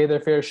pushed to pay their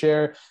fair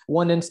share.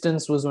 One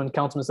instance was when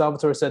Councilman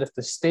Salvatore said if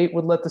the state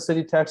would let the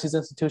city tax these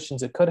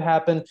institutions, it could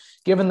happen.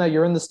 Given that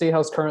you're in the state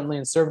house currently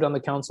and served on the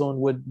council and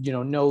would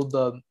know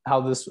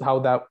how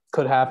that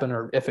could happen,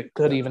 or if it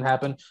could even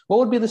happen, what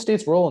would be the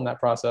state's role in that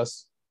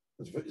process?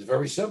 It's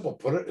very simple.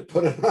 Put it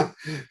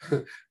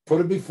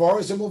before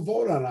us and we'll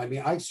vote on it. I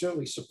mean, I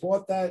certainly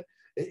support that.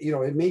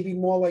 It may be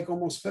more like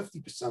almost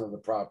 50% of the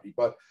property,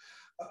 but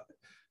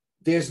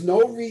there's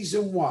no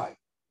reason why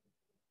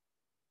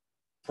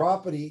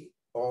property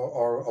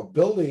or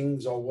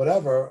buildings or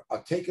whatever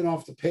are taken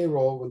off the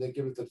payroll when they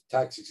give it to the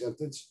tax exempt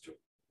institute.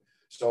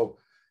 So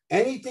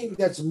anything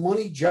that's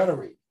money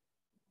generating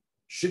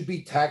should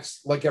be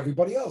taxed like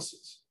everybody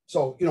else's.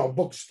 So, a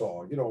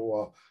bookstore,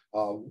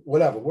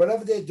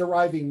 whatever they're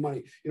deriving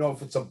money,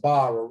 if it's a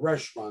bar or a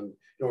restaurant,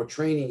 a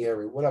training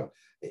area, whatever,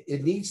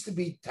 it needs to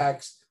be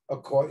taxed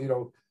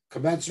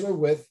commensurate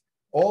with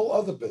all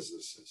other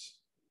businesses.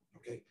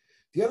 Okay.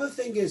 The other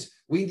thing is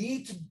we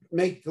need to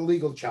make the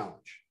legal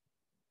challenge.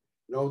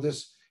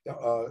 This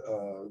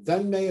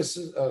then Mayor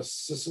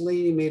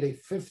Cicilline made a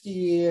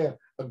 50-year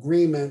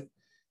agreement,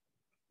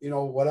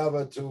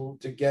 whatever to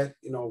get,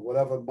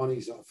 whatever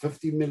money's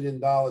 $50 million.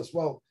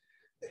 Well,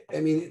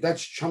 I mean,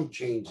 that's chump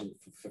change in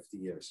 50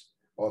 years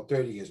or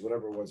 30 years,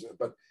 whatever it was,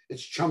 but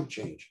it's chump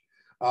change.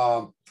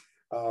 Mayor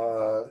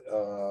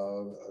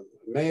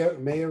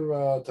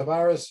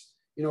Tavares,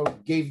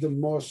 gave them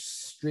more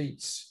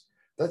streets.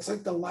 That's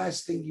like the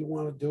last thing you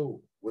want to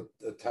do with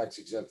a tax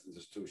exempt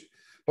institution.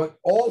 But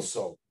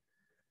also,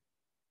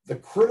 the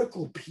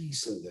critical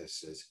piece in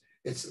this is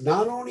it's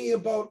not only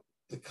about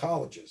the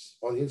colleges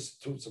or the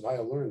institutes of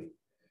higher learning.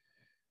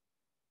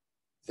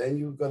 Then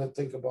you've got to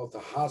think about the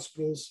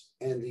hospitals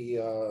and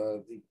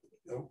the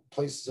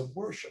places of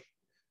worship.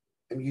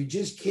 I mean, you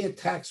just can't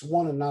tax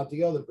one and not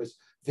the other because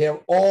they're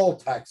all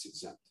tax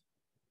exempt.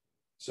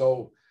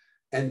 So,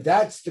 and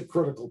that's the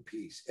critical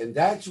piece, and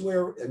that's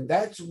where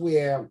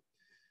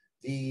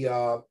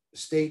the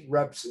state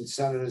reps and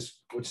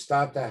senators would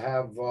start to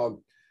have.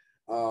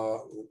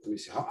 Let me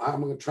see.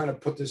 I'm going to try to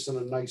put this in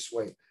a nice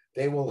way.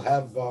 They will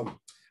have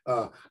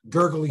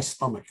gurgly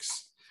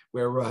stomachs,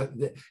 where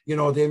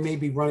they may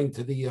be running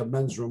to the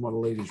men's room or the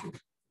ladies' room,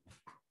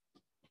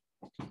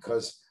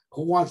 because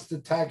who wants to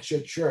tax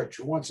your church?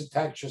 Who wants to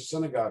tax your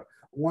synagogue?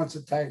 Who wants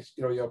to tax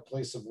your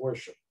place of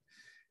worship?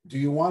 Do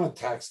you want to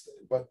tax?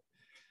 But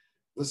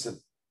listen,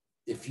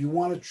 if you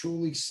want to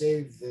truly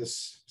save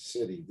this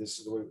city, this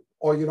is the way.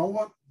 Or you know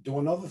what? Do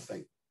another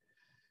thing.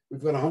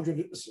 We've got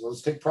 100. So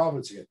let's take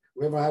Providence again.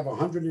 We have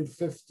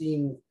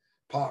 115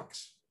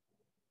 parks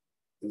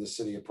in the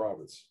city of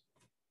Providence.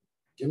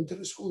 Give them to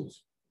the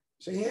schools.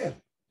 Say, here,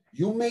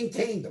 you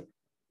maintain them.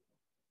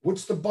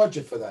 What's the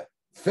budget for that?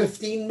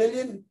 15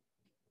 million?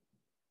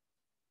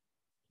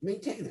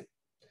 Maintain it.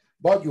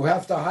 But you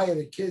have to hire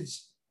the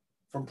kids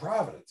from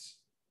Providence,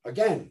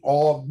 again,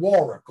 or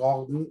Warwick,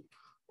 or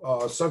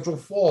Central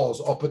Falls,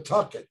 or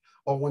Pawtucket,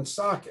 or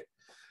Woonsocket.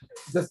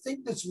 The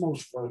thing that's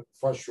most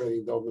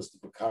frustrating, though,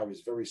 Mr. Bakari,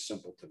 is very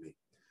simple to me.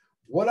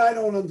 What I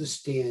don't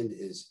understand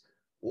is,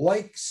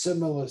 like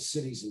similar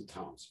cities and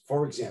towns,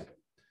 for example,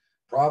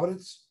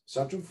 Providence,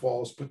 Central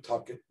Falls,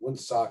 Pawtucket,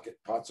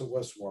 Woonsocket, parts of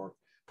West Warwick,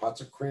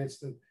 parts of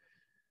Cranston.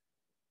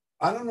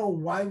 I don't know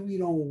why we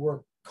don't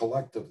work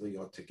collectively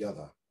or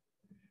together,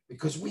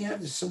 because we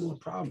have the similar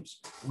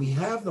problems. We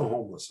have the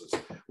homelessness.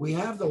 We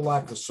have the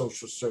lack of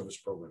social service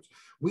programs.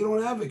 We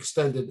don't have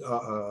extensive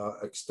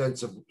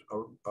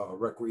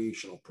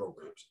recreational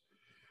programs.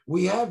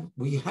 We have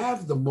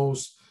the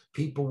most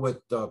people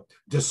with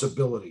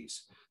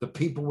disabilities, the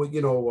people with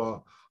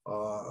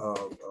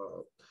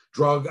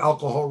drug,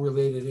 alcohol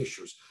related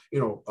issues,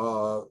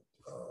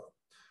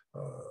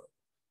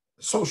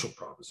 social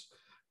problems.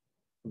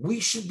 We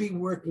should be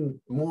working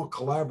more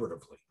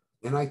collaboratively.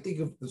 And I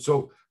think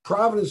so.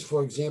 Providence,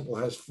 for example,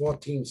 has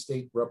 14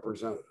 state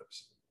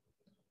representatives.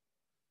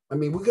 I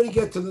mean, we're going to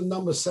get to the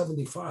number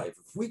 75.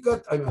 If we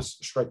got, I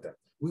must strike that.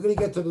 We're going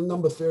to get to the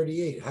number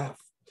 38, half.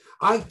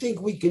 I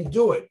think we can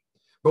do it,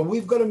 but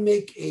we've got to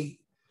make a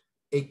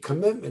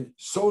commitment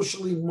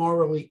socially,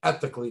 morally,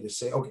 ethically to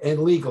say, okay,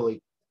 and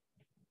legally,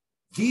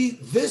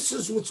 this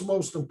is what's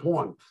most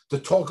important, to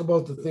talk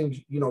about the things,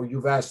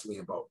 you've asked me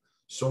about: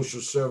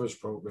 social service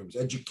programs,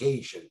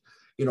 education,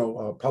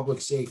 public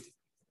safety.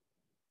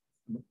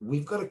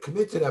 We've got to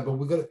commit to that, but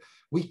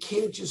we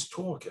can't just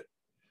talk it.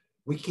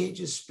 We can't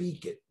just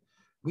speak it.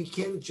 We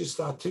can't just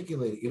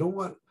articulate it. You know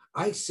what?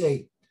 I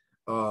say,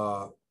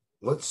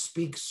 let's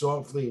speak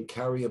softly and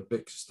carry a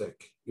big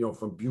stick,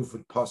 from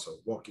Buford Pusser,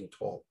 Walking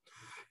Tall.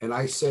 And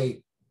I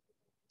say,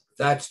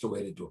 That's the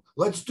way to do it.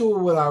 Let's do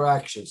it with our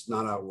actions,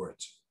 not our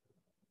words.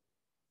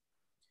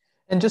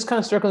 And just kind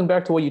of circling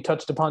back to what you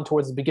touched upon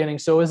towards the beginning.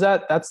 So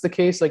that's the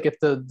case? Like if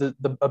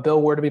a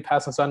bill were to be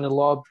passed and signed into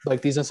law,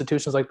 like these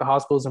institutions like the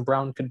hospitals in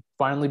Brown could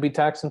finally be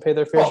taxed and pay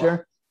their fair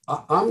share?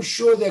 I'm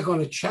sure they're going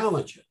to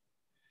challenge it.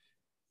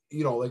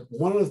 You know, like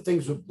one of the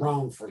things with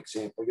Brown, for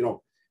example, you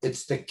know,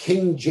 it's the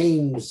King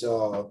James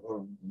or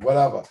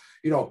whatever.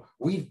 You know,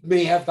 we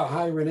may have to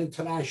hire an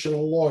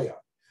international lawyer.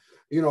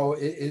 You know,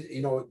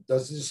 you know,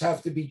 does this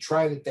have to be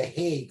tried at The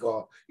Hague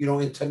or, you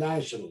know,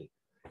 internationally?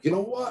 You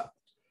know what?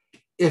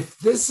 If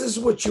this is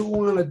what you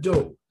want to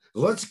do,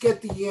 let's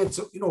get the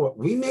answer. You know what?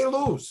 We may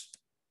lose,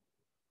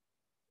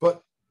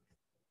 but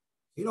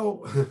you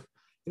know,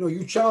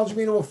 you challenge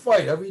me to a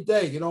fight every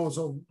day. You know,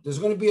 so there's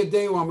going to be a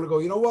day where I'm going to go.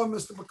 You know what,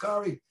 Mr.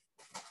 Bakari?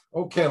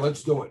 Okay,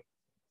 let's do it.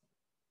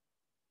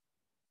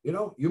 You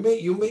know, you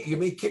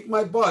may kick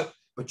my butt,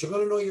 but you're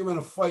going to know you're in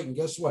a fight, and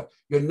guess what?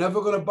 You're never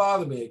going to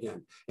bother me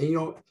again. And you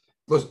know,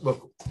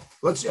 look,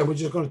 and we're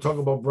just going to talk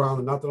about Brown,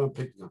 and not that I'm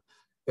picking on.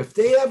 If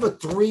they have a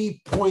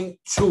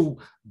 3.2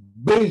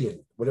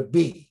 billion with a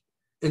B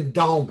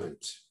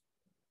endowment,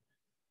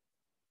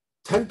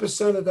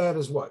 10% of that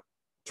is what?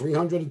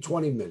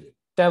 320 million.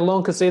 That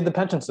alone could save the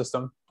pension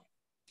system.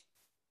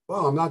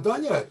 Well, I'm not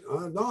done yet.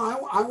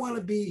 No, I want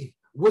to be,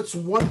 what's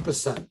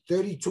 1%?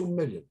 32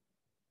 million.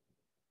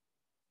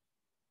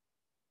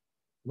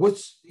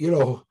 What's,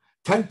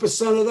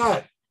 10% of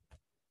that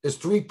is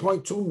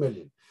 3.2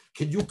 million.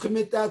 Can you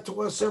commit that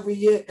to us every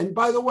year? And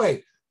by the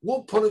way,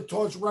 we'll put it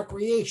towards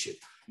recreation.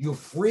 You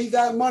free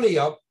that money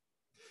up.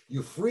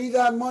 You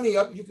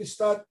can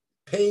start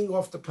paying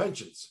off the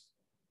pensions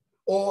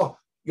or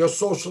your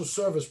social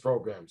service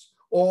programs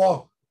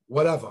or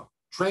whatever,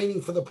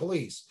 training for the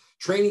police,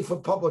 training for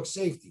public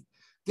safety.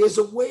 There's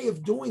a way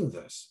of doing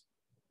this.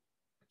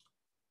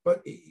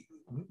 But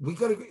we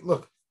got to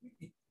look,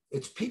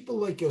 it's people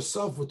like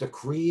yourself with the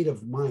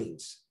creative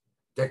minds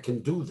that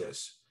can do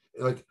this.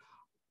 Like,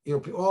 he's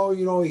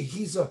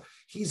a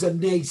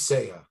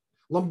naysayer.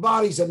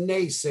 Lombardi's a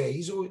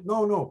naysayer.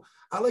 No.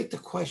 I like to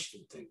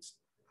question things.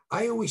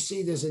 I always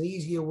say there's an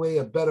easier way,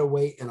 a better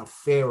way, and a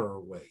fairer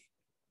way.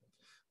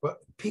 But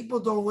people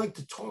don't like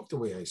to talk the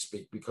way I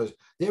speak because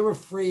they're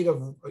afraid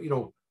of,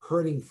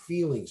 hurting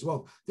feelings.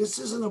 Well, this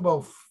isn't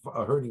about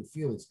hurting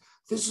feelings.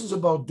 This is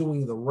about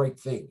doing the right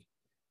thing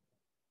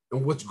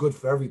and what's good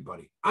for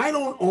everybody. I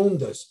don't own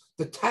this.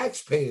 The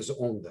taxpayers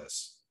own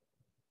this.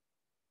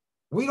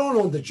 We don't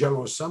own the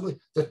General Assembly.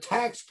 The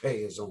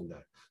taxpayers own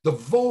that. The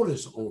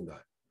voters own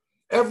that.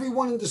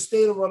 Everyone in the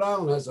state of Rhode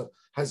Island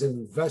has an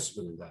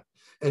investment in that.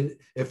 And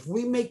if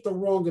we make the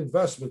wrong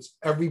investments,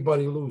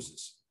 everybody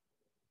loses.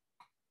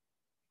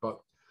 But,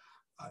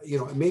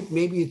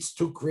 maybe it's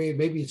too creative.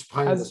 Maybe it's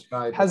pie in the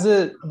sky. Has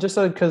it, just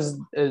because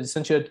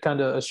since you had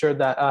kind of assured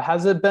that,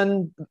 has it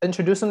been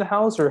introduced in the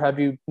House, or have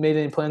you made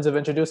any plans of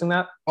introducing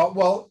that?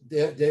 Well,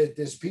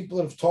 there's people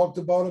that have talked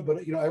about it,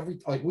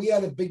 but, we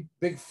had a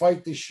big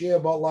fight this year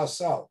about La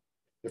Salle,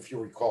 if you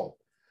recall.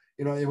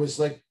 It was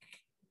like,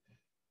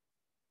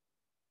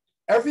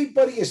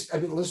 everybody is,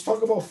 let's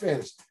talk about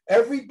fairness.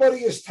 Everybody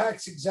is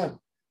tax exempt.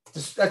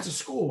 That's a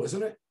school,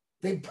 isn't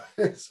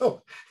it?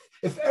 So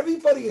if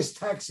everybody is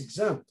tax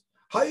exempt,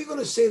 how are you going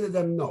to say to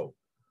them no?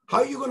 How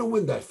are you going to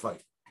win that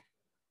fight?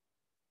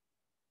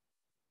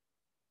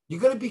 You're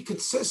going to be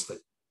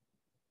consistent.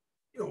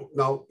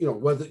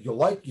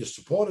 Whether you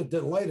support it,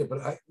 didn't like it,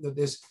 but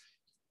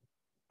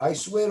I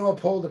swear to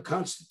uphold the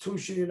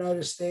Constitution of the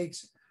United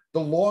States, the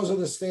laws of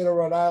the state of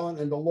Rhode Island,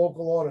 and the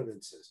local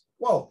ordinances.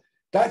 Well,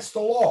 that's the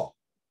law.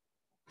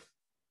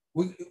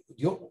 The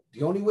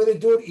only way to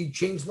do it, you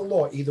change the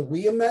law. Either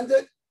we amend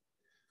it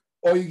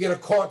or you get a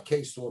court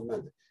case to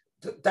amend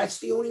it. That's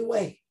the only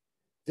way.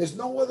 There's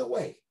no other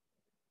way.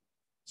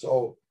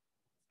 So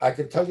I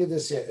can tell you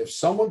this here. If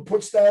someone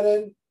puts that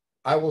in,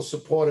 I will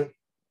support it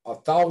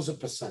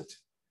 1,000%.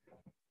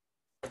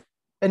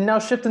 And now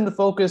shifting the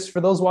focus,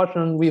 for those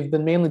watching, we've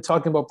been mainly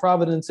talking about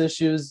Providence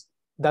issues.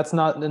 That's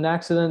not an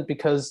accident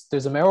because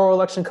there's a mayoral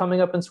election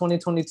coming up in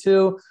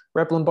 2022.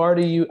 Rep.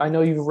 Lombardi, I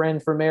know you ran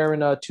for mayor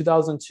in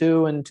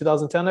 2002 and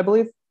 2010, I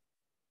believe.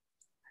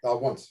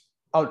 Once.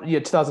 Oh yeah,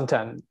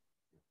 2010.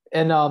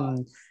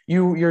 And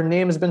your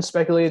name has been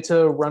speculated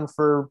to run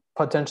for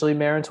potentially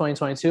mayor in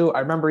 2022. I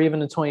remember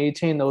even in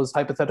 2018, there was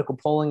hypothetical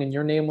polling and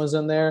your name was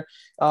in there.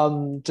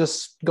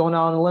 Just going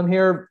out on a limb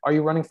here, are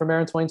you running for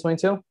mayor in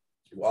 2022?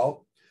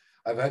 Well,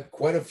 I've had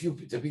quite a few,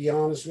 to be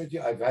honest with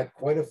you, I've had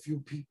quite a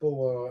few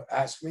people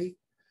ask me.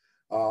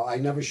 I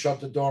never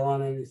shut the door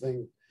on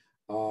anything.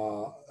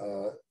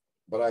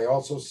 But I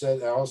also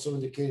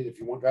indicated, if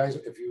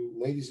you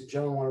ladies and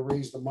gentlemen want to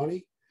raise the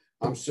money,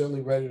 I'm certainly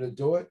ready to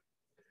do it.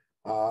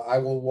 I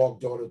will walk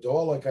door to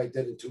door like I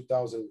did in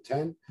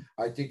 2010.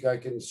 I think I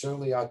can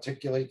certainly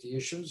articulate the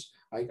issues.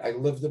 I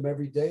live them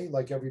every day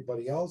like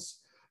everybody else.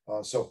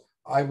 So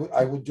I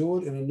would do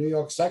it in a New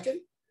York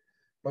second.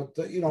 But,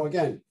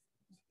 again,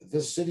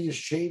 this city is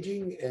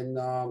changing and,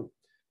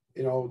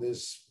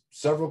 there's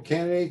several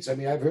candidates.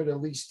 I've heard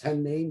at least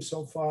 10 names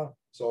so far.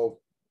 So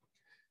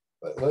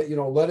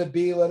let it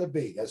be, let it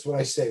be. That's what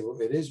I say.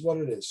 It is what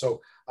it is.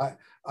 So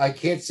I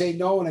can't say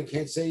no and I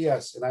can't say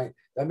yes. And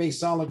that may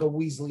sound like a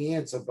Weasley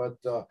answer, but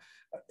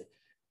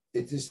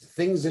it just,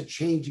 things are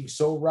changing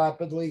so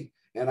rapidly.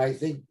 And I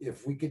think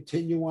if we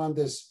continue on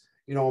this,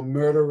 a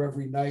murder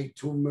every night,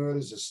 2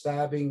 murders, a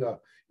stabbing, a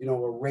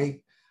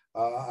rape,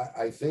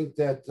 I think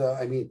that,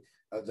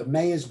 the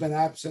mayor's been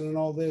absent in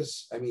all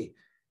this. I mean,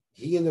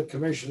 he and the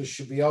commissioners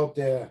should be out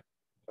there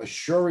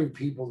assuring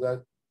people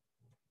that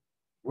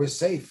we're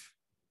safe.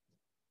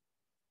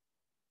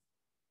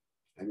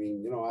 I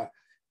mean,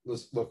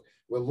 look,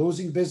 we're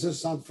losing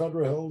business on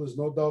Federal Hill. There's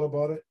no doubt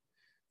about it.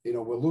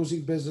 We're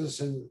losing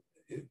business and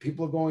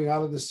people are going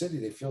out of the city.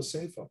 They feel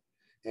safer.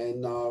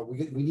 And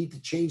we need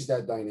to change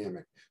that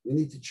dynamic. We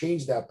need to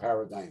change that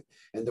paradigm.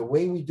 And the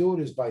way we do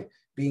it is by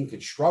being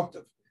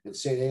constructive and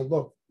saying, hey,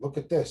 look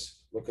at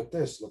this, look at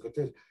this, look at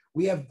this.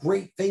 We have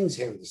great things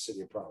here in the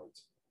city of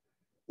Providence.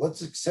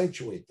 Let's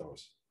accentuate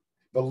those,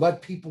 but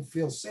let people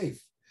feel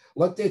safe.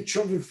 Let their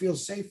children feel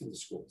safe in the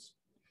schools.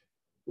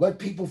 Let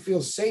people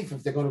feel safe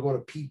if they're going to go to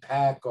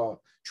P-PAC or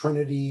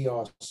Trinity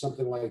or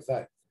something like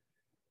that.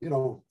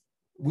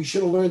 We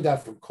should have learned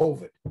that from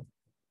COVID.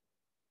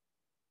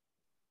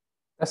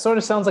 That sort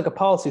of sounds like a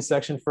policy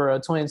section for a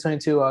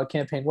 2022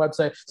 campaign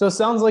website. So it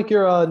sounds like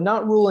you're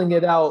not ruling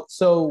it out.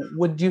 So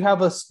do you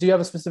have a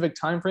specific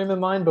time frame in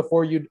mind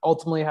before you'd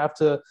ultimately have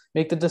to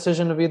make the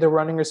decision of either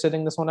running or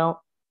sitting this one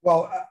out?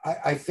 Well,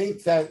 I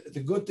think that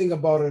the good thing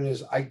about it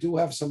is I do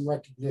have some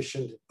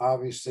recognition,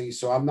 obviously.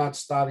 So I'm not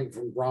starting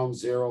from ground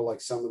zero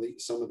like some of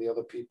the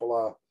other people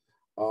are.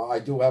 I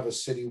do have a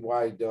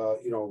citywide,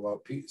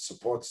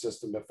 support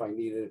system if I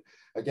need it.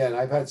 Again,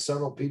 I've had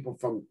several people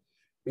from,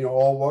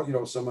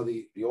 some of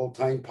the old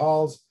time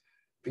pals,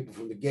 people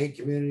from the gay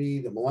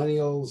community, the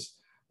millennials,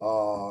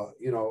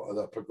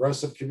 the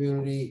progressive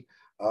community,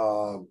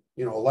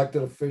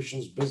 elected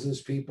officials,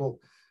 business people.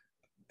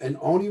 And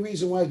only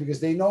reason why is because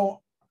they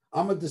know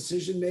I'm a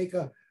decision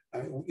maker.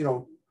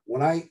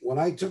 When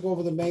I took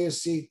over the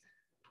mayor's seat,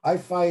 I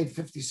fired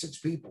 56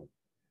 people.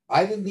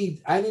 I didn't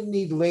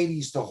need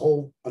ladies to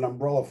hold an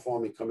umbrella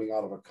for me coming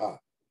out of a car.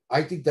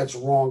 I think that's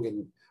wrong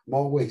in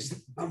more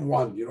ways than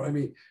one. You know what I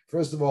mean?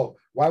 First of all,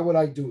 why would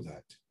I do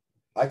that?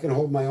 I can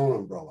hold my own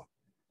umbrella.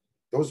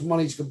 Those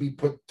monies could be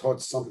put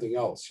towards something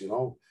else,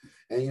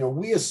 And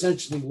we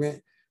essentially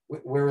went,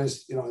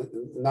 whereas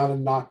not a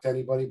knock to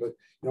anybody, but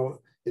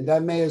in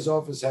that mayor's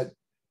office had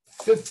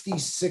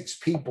 56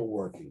 people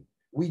working.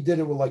 We did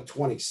it with like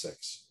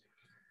 26.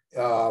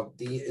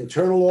 The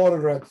internal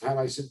auditor at the time,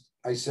 I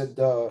said,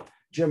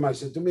 Jim, I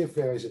said, do me a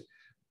favor. I said,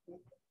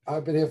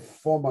 I've been here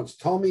for 4 months.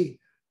 Tell me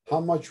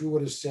how much we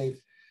would have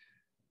saved.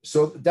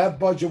 So that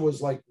budget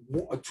was like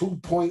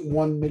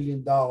 $2.1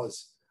 million.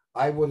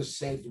 I would have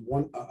saved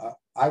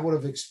I would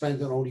have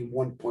expended only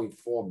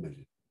 1.4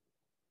 million.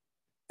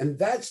 And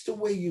that's the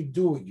way you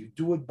do it. You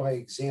do it by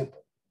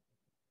example.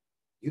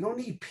 You don't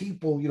need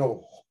people,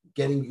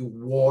 getting you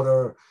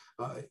water.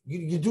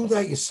 You do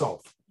that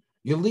yourself.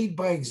 You lead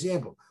by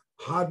example.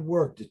 Hard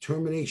work,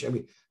 determination. I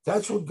mean,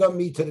 that's what got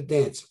me to the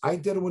dance. I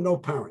did it with no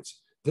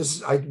parents.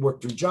 I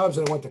worked 3 jobs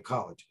and I went to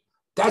college.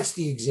 That's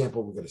the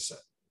example we're going to set.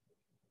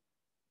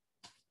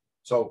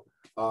 So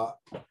no,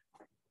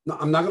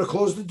 I'm not going to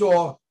close the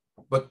door,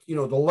 but the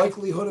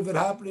likelihood of it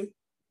happening,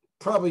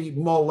 probably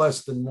more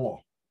less than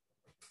more.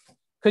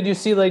 Could you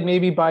see like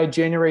maybe by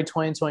January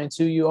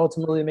 2022, you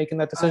ultimately making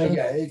that decision?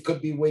 Yeah, it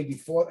could be way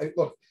before.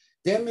 Look,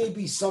 there may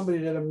be somebody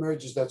that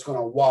emerges that's going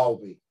to wow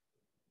me.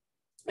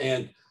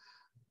 And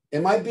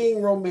am I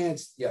being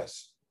romanced?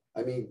 Yes.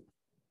 I mean,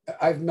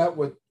 I've met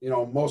with,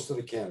 most of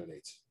the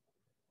candidates.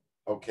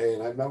 Okay.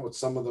 And I've met with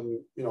some of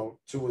them, 2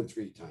 and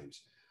 3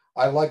 times.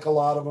 I like a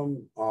lot of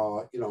them,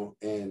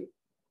 and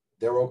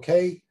they're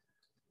okay.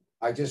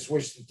 I just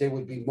wish that they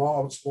would be more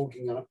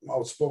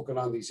outspoken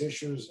on these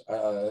issues.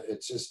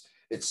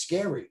 It's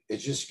scary.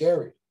 It's just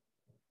scary.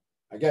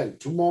 Again,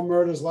 2 more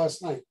murders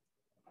last night.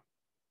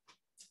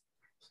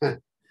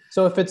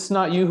 So if it's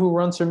not you who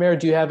runs for mayor,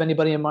 do you have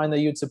anybody in mind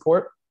that you'd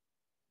support?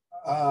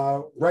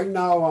 Right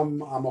now,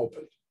 I'm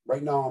open.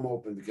 Right now, I'm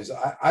open because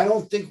I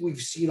don't think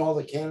we've seen all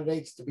the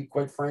candidates, to be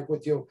quite frank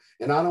with you.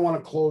 And I don't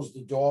want to close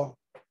the door.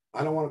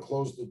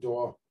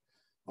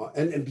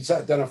 And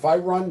besides, then if I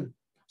run,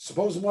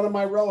 suppose one of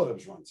my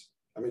relatives runs.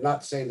 I mean,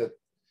 not saying that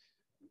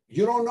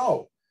you don't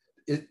know.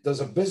 Does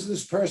a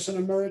business person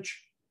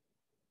emerge?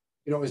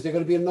 Is there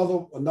going to be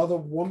another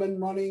woman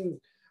running?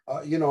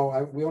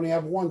 We only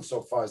have one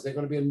so far. Is there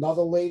going to be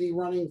another lady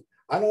running?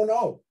 I don't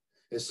know.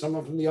 Is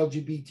someone from the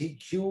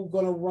LGBTQ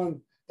going to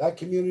run that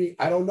community?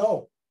 I don't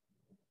know.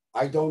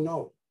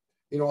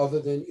 Other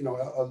than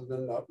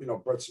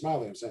Brett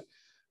Smiley, I'm saying,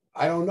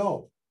 I don't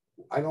know.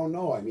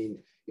 I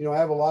mean, I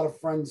have a lot of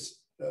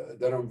friends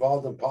that are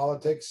involved in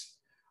politics.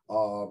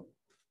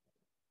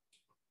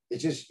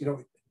 It's just,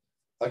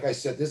 like I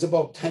said, there's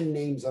about 10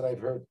 names that I've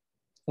heard.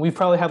 We've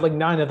probably had like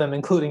 9 of them,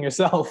 including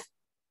yourself.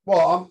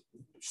 Well,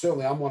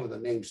 I'm one of the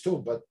names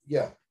too, but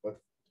yeah,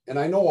 and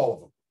I know all of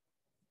them.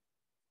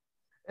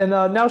 And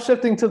now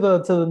shifting to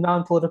the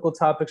non-political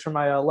topics for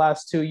my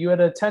last two, you had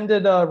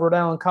attended Rhode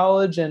Island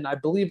College, and I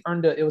believe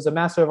earned it was a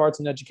Master of Arts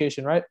in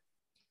Education, right?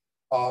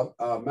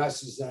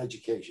 Master's in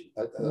education,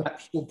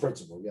 school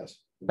principal, yes.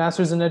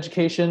 Master's in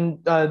Education.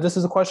 This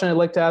is a question I'd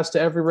like to ask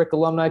to every Rick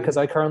alumni because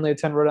I currently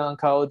attend Rhode Island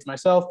College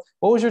myself.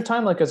 What was your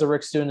time like as a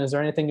Rick student? Is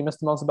there anything you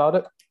missed the most about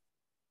it?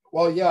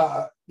 Well,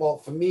 yeah. Well,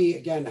 for me,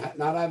 again,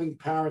 not having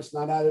parents,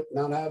 not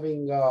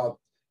having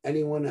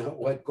anyone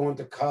who had gone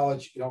to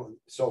college,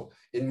 So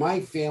in my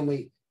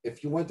family,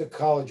 if you went to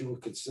college, you were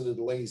considered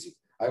lazy.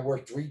 I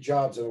worked 3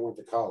 jobs and I went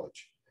to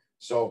college,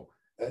 so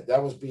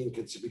that was being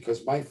considered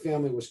because my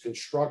family was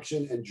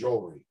construction and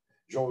jewelry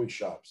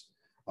shops.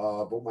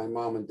 But my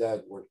mom and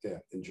dad worked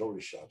there in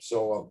jewelry shops.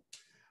 So,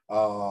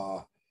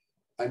 I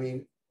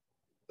mean,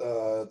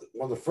 one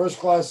of the first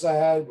classes I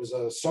had was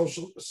a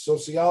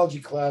sociology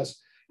class,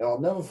 and I'll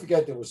never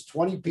forget. There was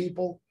 20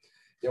 people.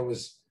 There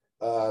was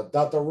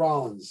Dr.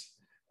 Rollins.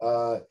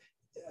 I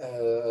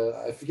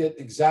forget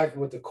exactly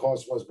what the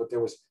cost was, but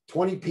there was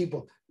 20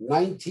 people,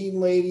 19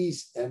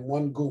 ladies, and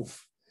 1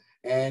 goof.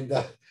 And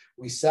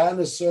we sat in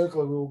a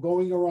circle and we were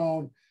going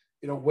around,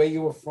 where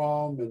you were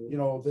from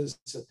and, this.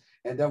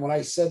 And then when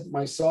I said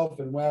myself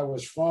and where I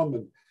was from,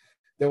 and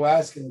they were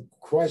asking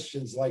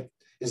questions like,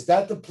 is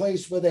that the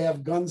place where they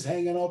have guns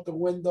hanging out the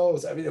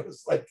windows? I mean, it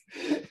was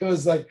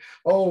like,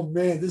 oh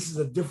man, this is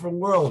a different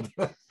world.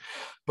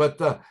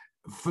 But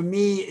for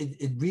me,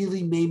 it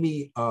really made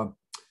me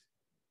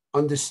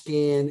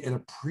understand and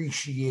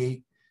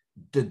appreciate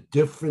the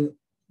different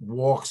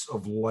walks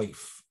of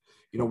life.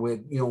 Where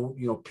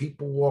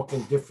people walk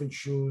in different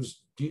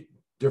shoes,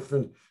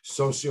 different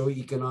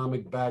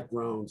socioeconomic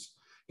backgrounds.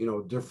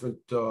 Different.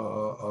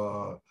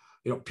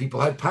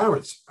 People had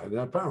parents. I didn't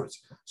have parents,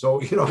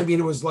 so I mean,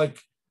 it was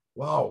like,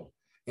 wow.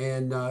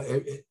 And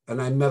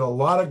and I met a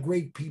lot of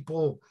great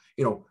people.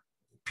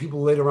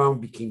 People later on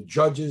became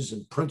judges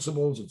and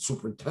principals and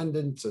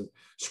superintendents and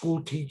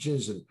school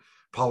teachers and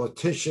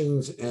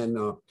politicians and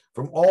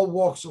from all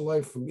walks of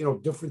life, from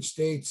different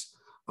states.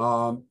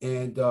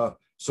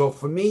 So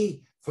for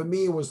me,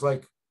 it was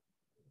like,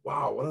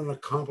 wow, what an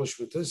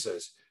accomplishment this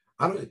is.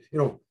 I don't,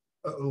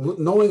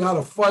 knowing how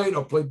to fight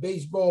or play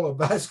baseball or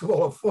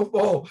basketball or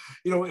football,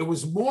 it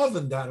was more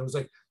than that. It was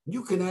like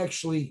you can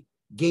actually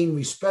gain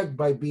respect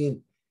by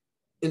being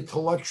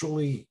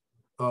intellectually,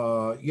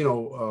 adept.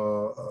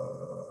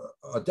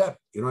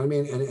 You know what I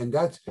mean? And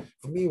that's,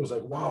 for me, it was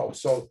like, wow.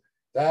 So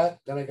then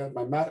I got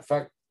my in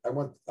fact, I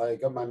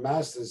got my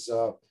master's.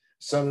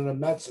 Senator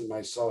Metz and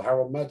myself,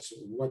 Harold Metz,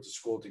 we went to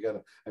school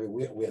together. I mean,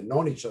 we had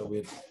known each other. We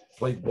had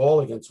played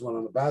ball against one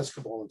on the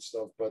basketball and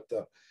stuff. But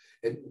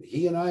and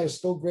he and I are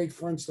still great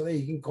friends today.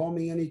 He can call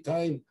me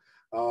anytime.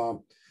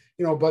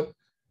 But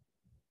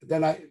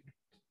then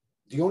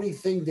the only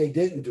thing they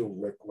didn't do,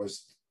 Rick,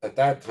 was at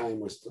that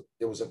time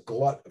there was a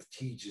glut of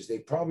teachers. They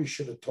probably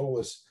should have told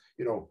us,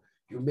 you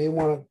may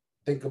want to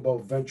think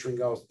about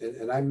venturing out.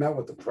 And I met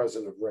with the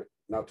president of Rick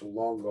not too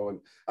long ago, and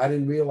I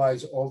didn't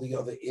realize all the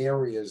other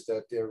areas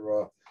that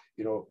they're,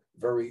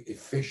 very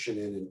efficient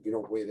in,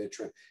 and where they're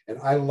trying. And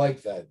I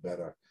like that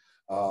better.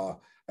 I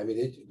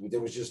mean,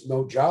 there was just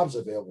no jobs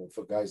available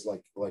for guys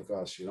like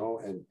us,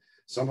 and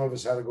some of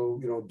us had to go,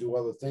 do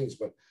other things.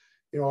 But,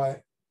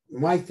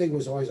 my thing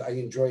was always, I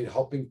enjoyed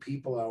helping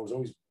people. And I was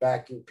always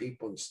backing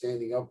people and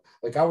standing up.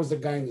 Like I was the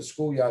guy in the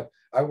schoolyard.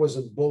 I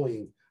wasn't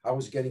bullying. I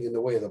was getting in the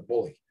way of the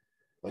bully.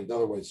 Like, in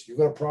other words, you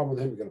got a problem with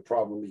him, you got a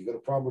problem with me. You got a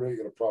problem with her, you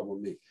got a problem with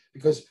me.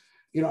 Because,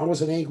 I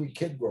was an angry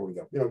kid growing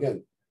up.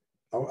 Again,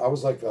 I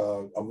was like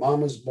a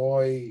mama's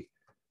boy,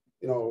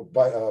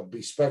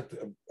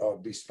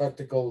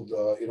 bespectacled,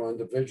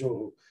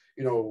 individual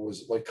who,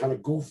 was like kind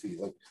of goofy,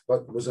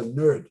 but was a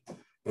nerd.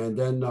 And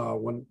then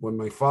when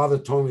my father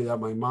told me that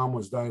my mom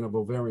was dying of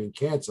ovarian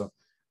cancer,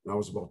 and I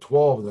was about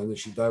 12, and then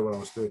she died when I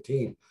was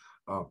 13,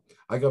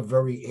 I got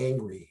very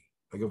angry.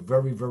 I got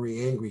very,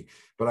 very angry,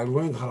 but I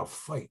learned how to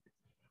fight.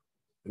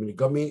 I mean, it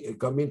got me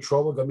in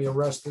trouble, got me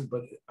arrested,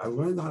 but I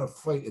learned how to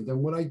fight. And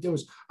then what I did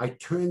was I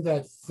turned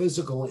that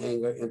physical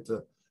anger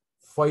into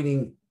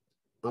fighting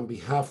on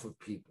behalf of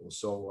people.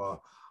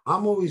 So I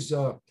always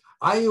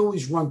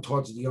run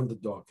towards the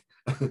underdog.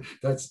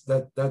 that's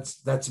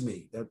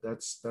me.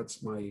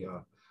 That's my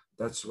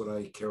that's what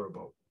I care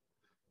about.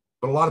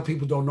 But a lot of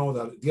people don't know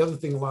that. The other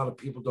thing a lot of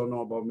people don't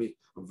know about me,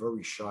 I'm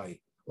very shy.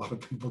 A lot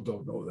of people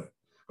don't know that.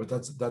 But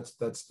that's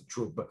the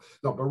truth. But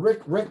no, but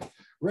Rick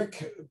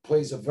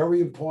plays a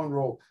very important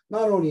role,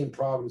 not only in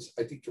Providence,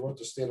 I think throughout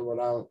the state of Rhode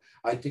Island.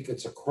 I think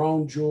it's a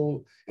crown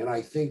jewel, and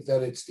I think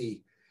that it's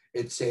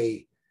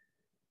a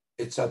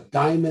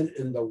diamond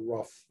in the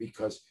rough,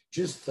 because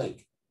just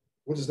think,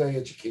 what is that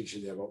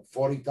education there? About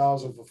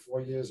 40,000 for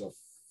 4 years, or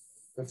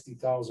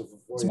 50,000 for 4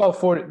 years? It's about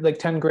 40, like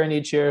 10 grand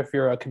each year if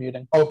you're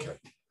commuting. Okay.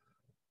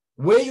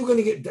 Where are you going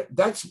to get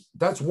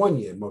that's 1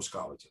 year in most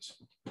colleges.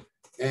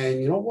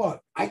 And you know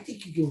what? I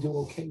think you can do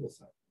okay with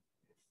that.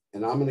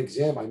 And I'm an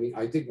example. I mean,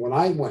 I think when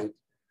I went,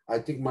 I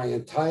think my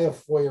entire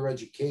 4-year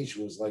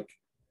education was like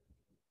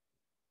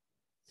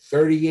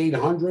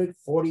 3,800,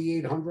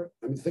 4,800.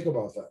 I mean, think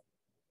about that.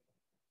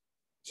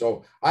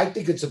 So I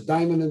think it's a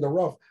diamond in the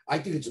rough. I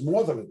think it's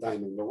more than a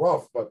diamond in the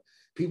rough, but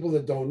people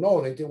that don't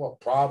know, they think, well,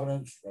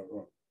 Providence.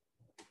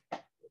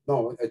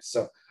 No, it's,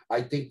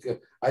 I think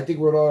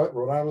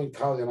Rhode Island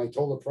College, and I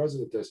told the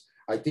president this,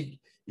 I think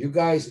you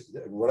guys,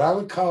 Rhode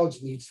Island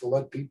College needs to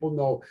let people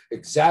know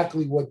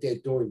exactly what they're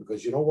doing,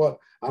 because you know what?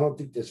 I don't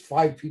think there's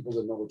 5 people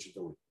that know what you're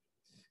doing.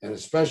 And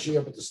especially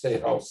up at the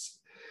State House.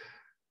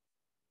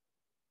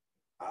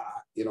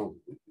 You know,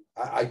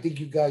 I think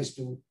you guys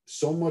do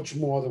so much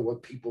more than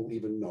what people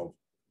even know.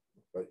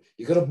 But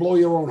you got to blow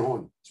your own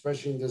horn,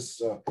 especially in this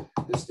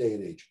this day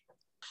and age.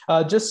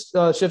 Just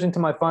shifting to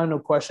my final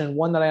question,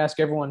 one that I ask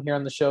everyone here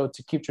on the show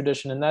to keep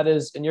tradition, and that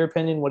is, in your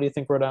opinion, what do you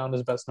think Rhode Island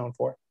is best known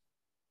for?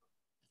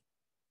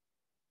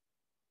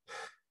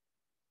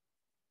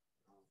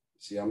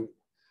 See, I'm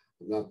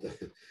not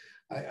the,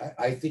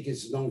 I think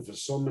it's known for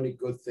so many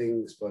good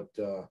things, but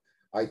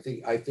I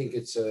think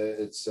it's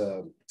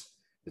a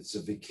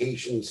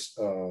vacations,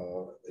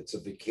 it's a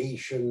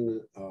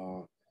vacation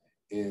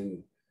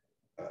and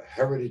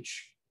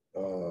heritage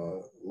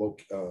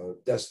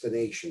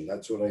destination.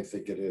 That's what I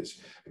think it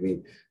is. I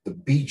mean, the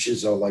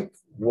beaches are like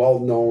well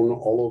known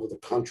all over the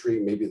country,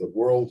 maybe the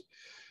world.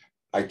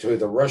 I tell you,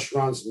 the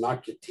restaurants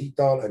knock your teeth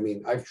out. I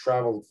mean, I've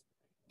traveled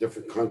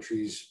different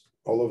countries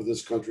all over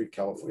this country,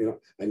 California.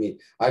 I mean,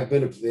 I've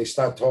been, they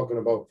start talking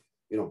about,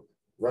 you know,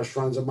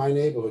 restaurants in my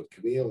neighborhood,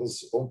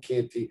 Camille's, Old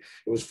Canteen.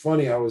 It was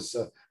funny. I was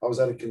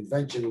at a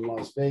convention in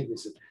Las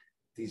Vegas, and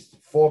these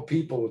 4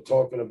 people were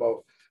talking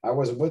about, I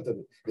wasn't with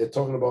them. They're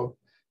talking about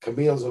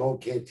Camille's and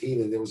Old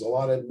Canteen, and there was a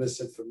lot of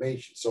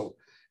misinformation. So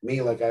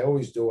me, like I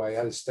always do, I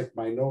had to stick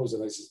my nose,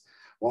 and I said,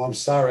 well, I'm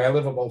sorry, I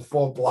live about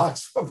 4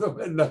 blocks from them,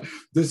 and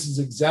this is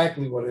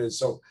exactly what it is.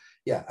 So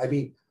yeah, I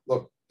mean,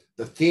 look,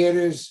 the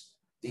theaters,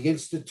 the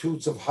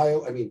institutes of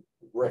higher, I mean,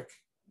 Rick,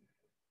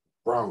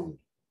 Brown,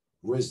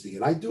 Risley,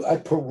 and I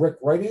put Rick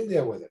right in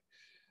there with it.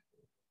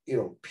 You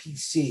know,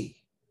 PC,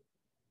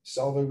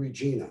 Salve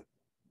Regina,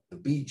 the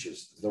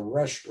beaches, the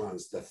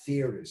restaurants, the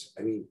theaters.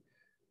 I mean,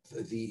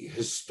 the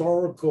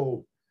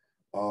historical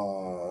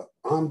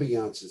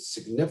ambiance and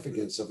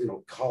significance of, you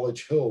know,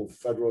 College Hill,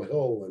 Federal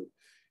Hill, and,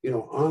 you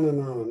know, on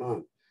and on and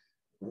on.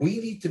 We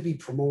need to be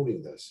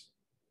promoting this.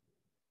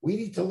 We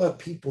need to let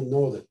people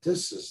know that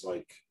this is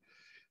like,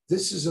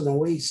 this is an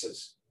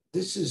oasis.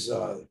 This is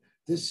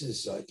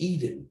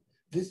Eden.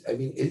 This, I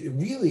mean, it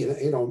really,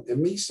 you know, it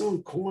may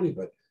sound corny,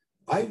 but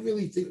I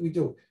really think we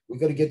do. We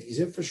got to get these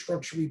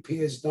infrastructure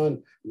repairs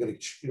done. We got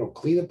to, you know,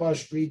 clean up our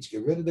streets,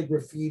 get rid of the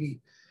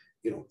graffiti,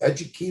 you know,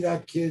 educate our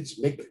kids,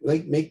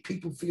 make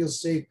people feel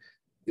safe,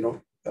 you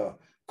know,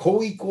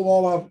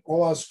 co-equal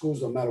all our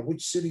schools, no matter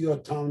which city or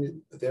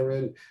town they're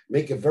in,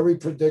 make it very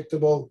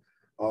predictable,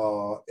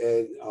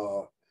 and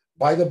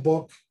by the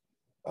book,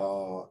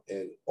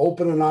 and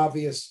open and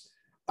obvious.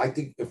 I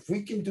think if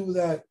we can do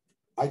that,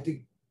 I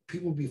think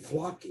people will be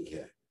flocking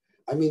here.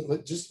 I mean,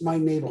 just my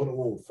neighborhood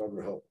alone,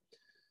 Federal Hill.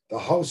 The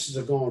houses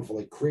are going for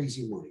like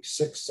crazy money,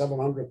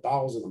 $600,000,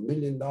 $700,000, $1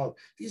 million.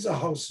 These are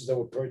houses that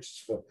were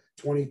purchased for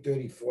 20,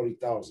 30,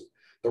 40,000.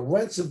 The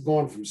rents have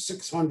gone from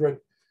 600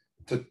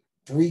 to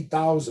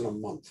 3,000 a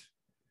month.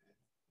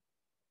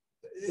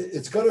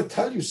 It's going to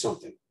tell you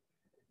something.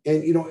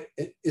 And, you know,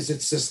 is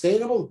it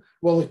sustainable?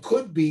 Well, it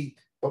could be,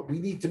 but we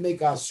need to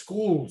make our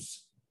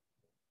schools.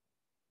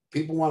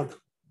 People want to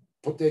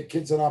put their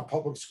kids in our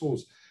public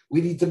schools.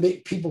 We need to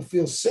make people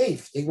feel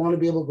safe. They want to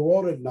be able to go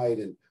out at night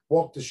and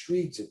walk the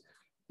streets and,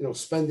 you know,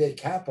 spend their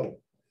capital,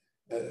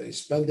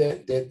 spend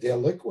their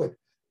liquid.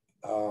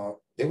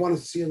 They want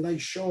to see a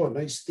nice show, a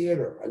nice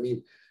theater. I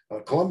mean,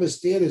 Columbus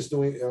Theater is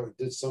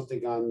did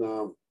something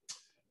on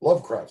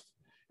Lovecraft.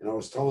 And I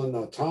was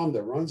telling Tom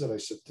that runs it, I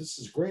said, this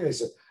is great. I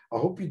said, I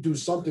hope you do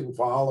something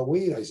for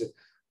Halloween. I said,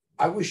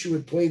 I wish you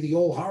would play the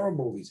old horror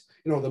movies.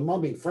 You know, The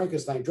Mummy,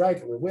 Frankenstein,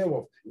 Dracula,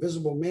 Werewolf,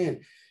 Invisible Man.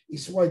 He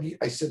said, why?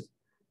 I said,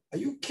 are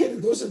you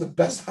kidding? Those are the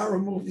best horror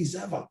movies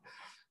ever.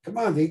 Come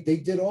on, they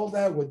did all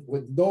that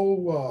with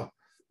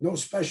no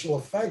special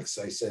effects.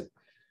 I said,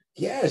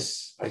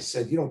 yes. I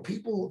said, you know,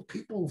 people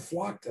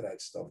flock to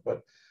that stuff.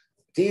 But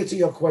to answer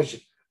your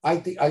question, I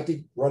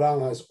think Rhode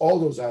Island has all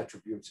those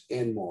attributes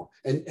and more.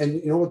 And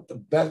you know what,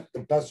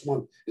 the best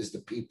one is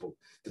the people,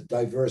 the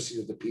diversity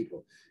of the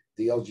people,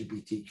 the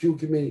LGBTQ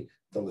community,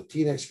 the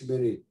Latinx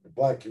community, the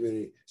Black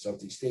community,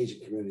 Southeast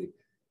Asian community,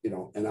 you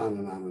know, and on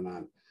and on and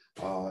on.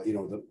 You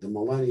know, the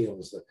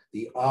millennials,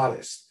 the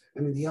artists. I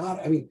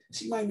mean,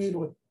 see my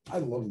neighborhood. I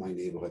love my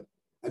neighborhood.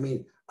 I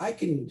mean, I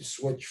can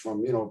switch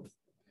from, you know,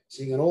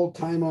 seeing an old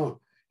timer.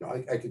 You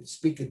know, I could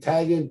speak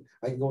Italian.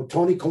 I can go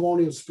Tony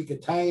Colonial, speak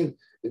Italian.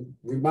 It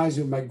reminds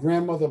me of my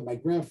grandmother, my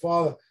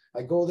grandfather.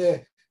 I go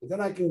there, and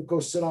then I can go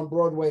sit on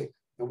Broadway,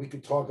 and we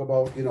could talk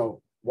about, you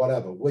know,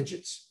 whatever,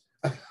 widgets.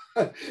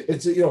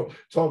 It's, you know,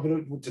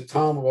 talking to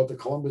Tom about the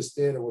Columbus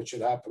Theater, what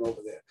should happen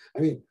over there. I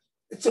mean,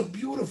 it's a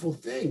beautiful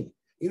thing.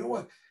 You know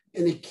what?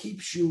 And it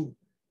keeps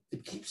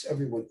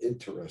everyone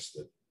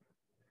interested.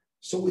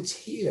 So it's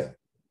here.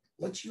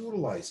 Let's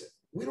utilize it.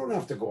 We don't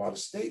have to go out of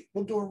state.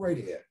 We'll do it right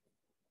here.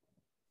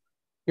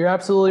 You're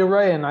absolutely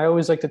right, and I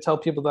always like to tell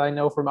people that I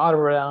know from out of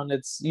Rhode Island,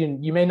 it's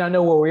you may not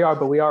know where we are,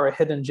 but we are a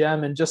hidden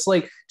gem, and just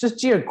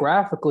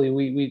geographically,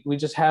 we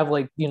just have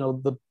like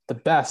the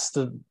best,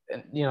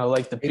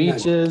 like the Amen.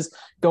 beaches,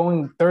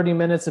 going 30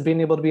 minutes of being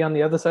able to be on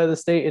the other side of the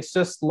state. It's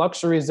just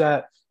luxuries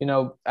that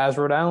as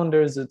Rhode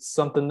Islanders, it's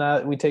something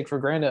that we take for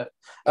granted.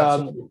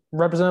 Absolutely.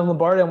 Representative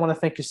Lombardi, I want to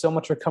thank you so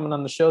much for coming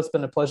on the show. It's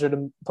been a pleasure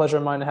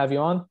of mine to have you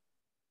on.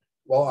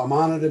 Well, I'm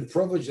honored and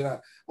privileged, and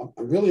I'm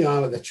really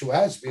honored that you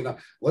asked me.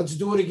 Let's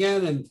do it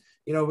again,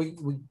 and we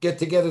get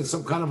together in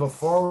some kind of a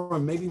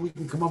forum. Maybe we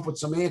can come up with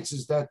some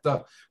answers that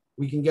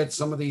we can get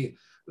some of the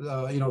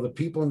the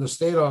people in the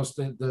state house,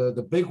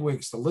 the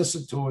bigwigs, to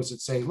listen to us and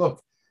say,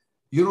 look,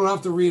 you don't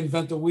have to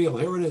reinvent the wheel.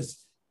 Here it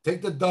is.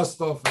 Take the dust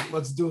off and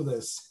let's do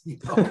this.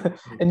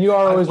 And you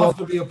are always I'd love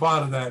to be a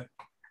part of that.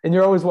 And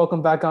you're always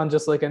welcome back on,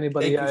 just like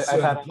anybody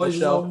I've had on the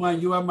show. Mine.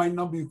 You have my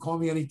number. You call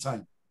me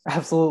anytime.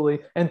 Absolutely.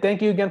 And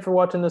thank you again for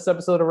watching this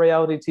episode of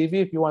Ray-ality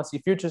TV. If you want to see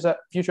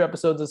future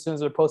episodes as soon as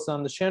they're posted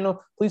on the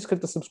channel, please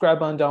click the subscribe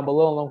button down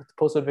below along with the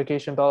post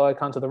notification bell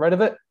icon to the right of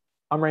it.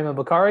 I'm Raymond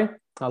Bakari.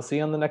 I'll see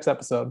you on the next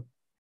episode.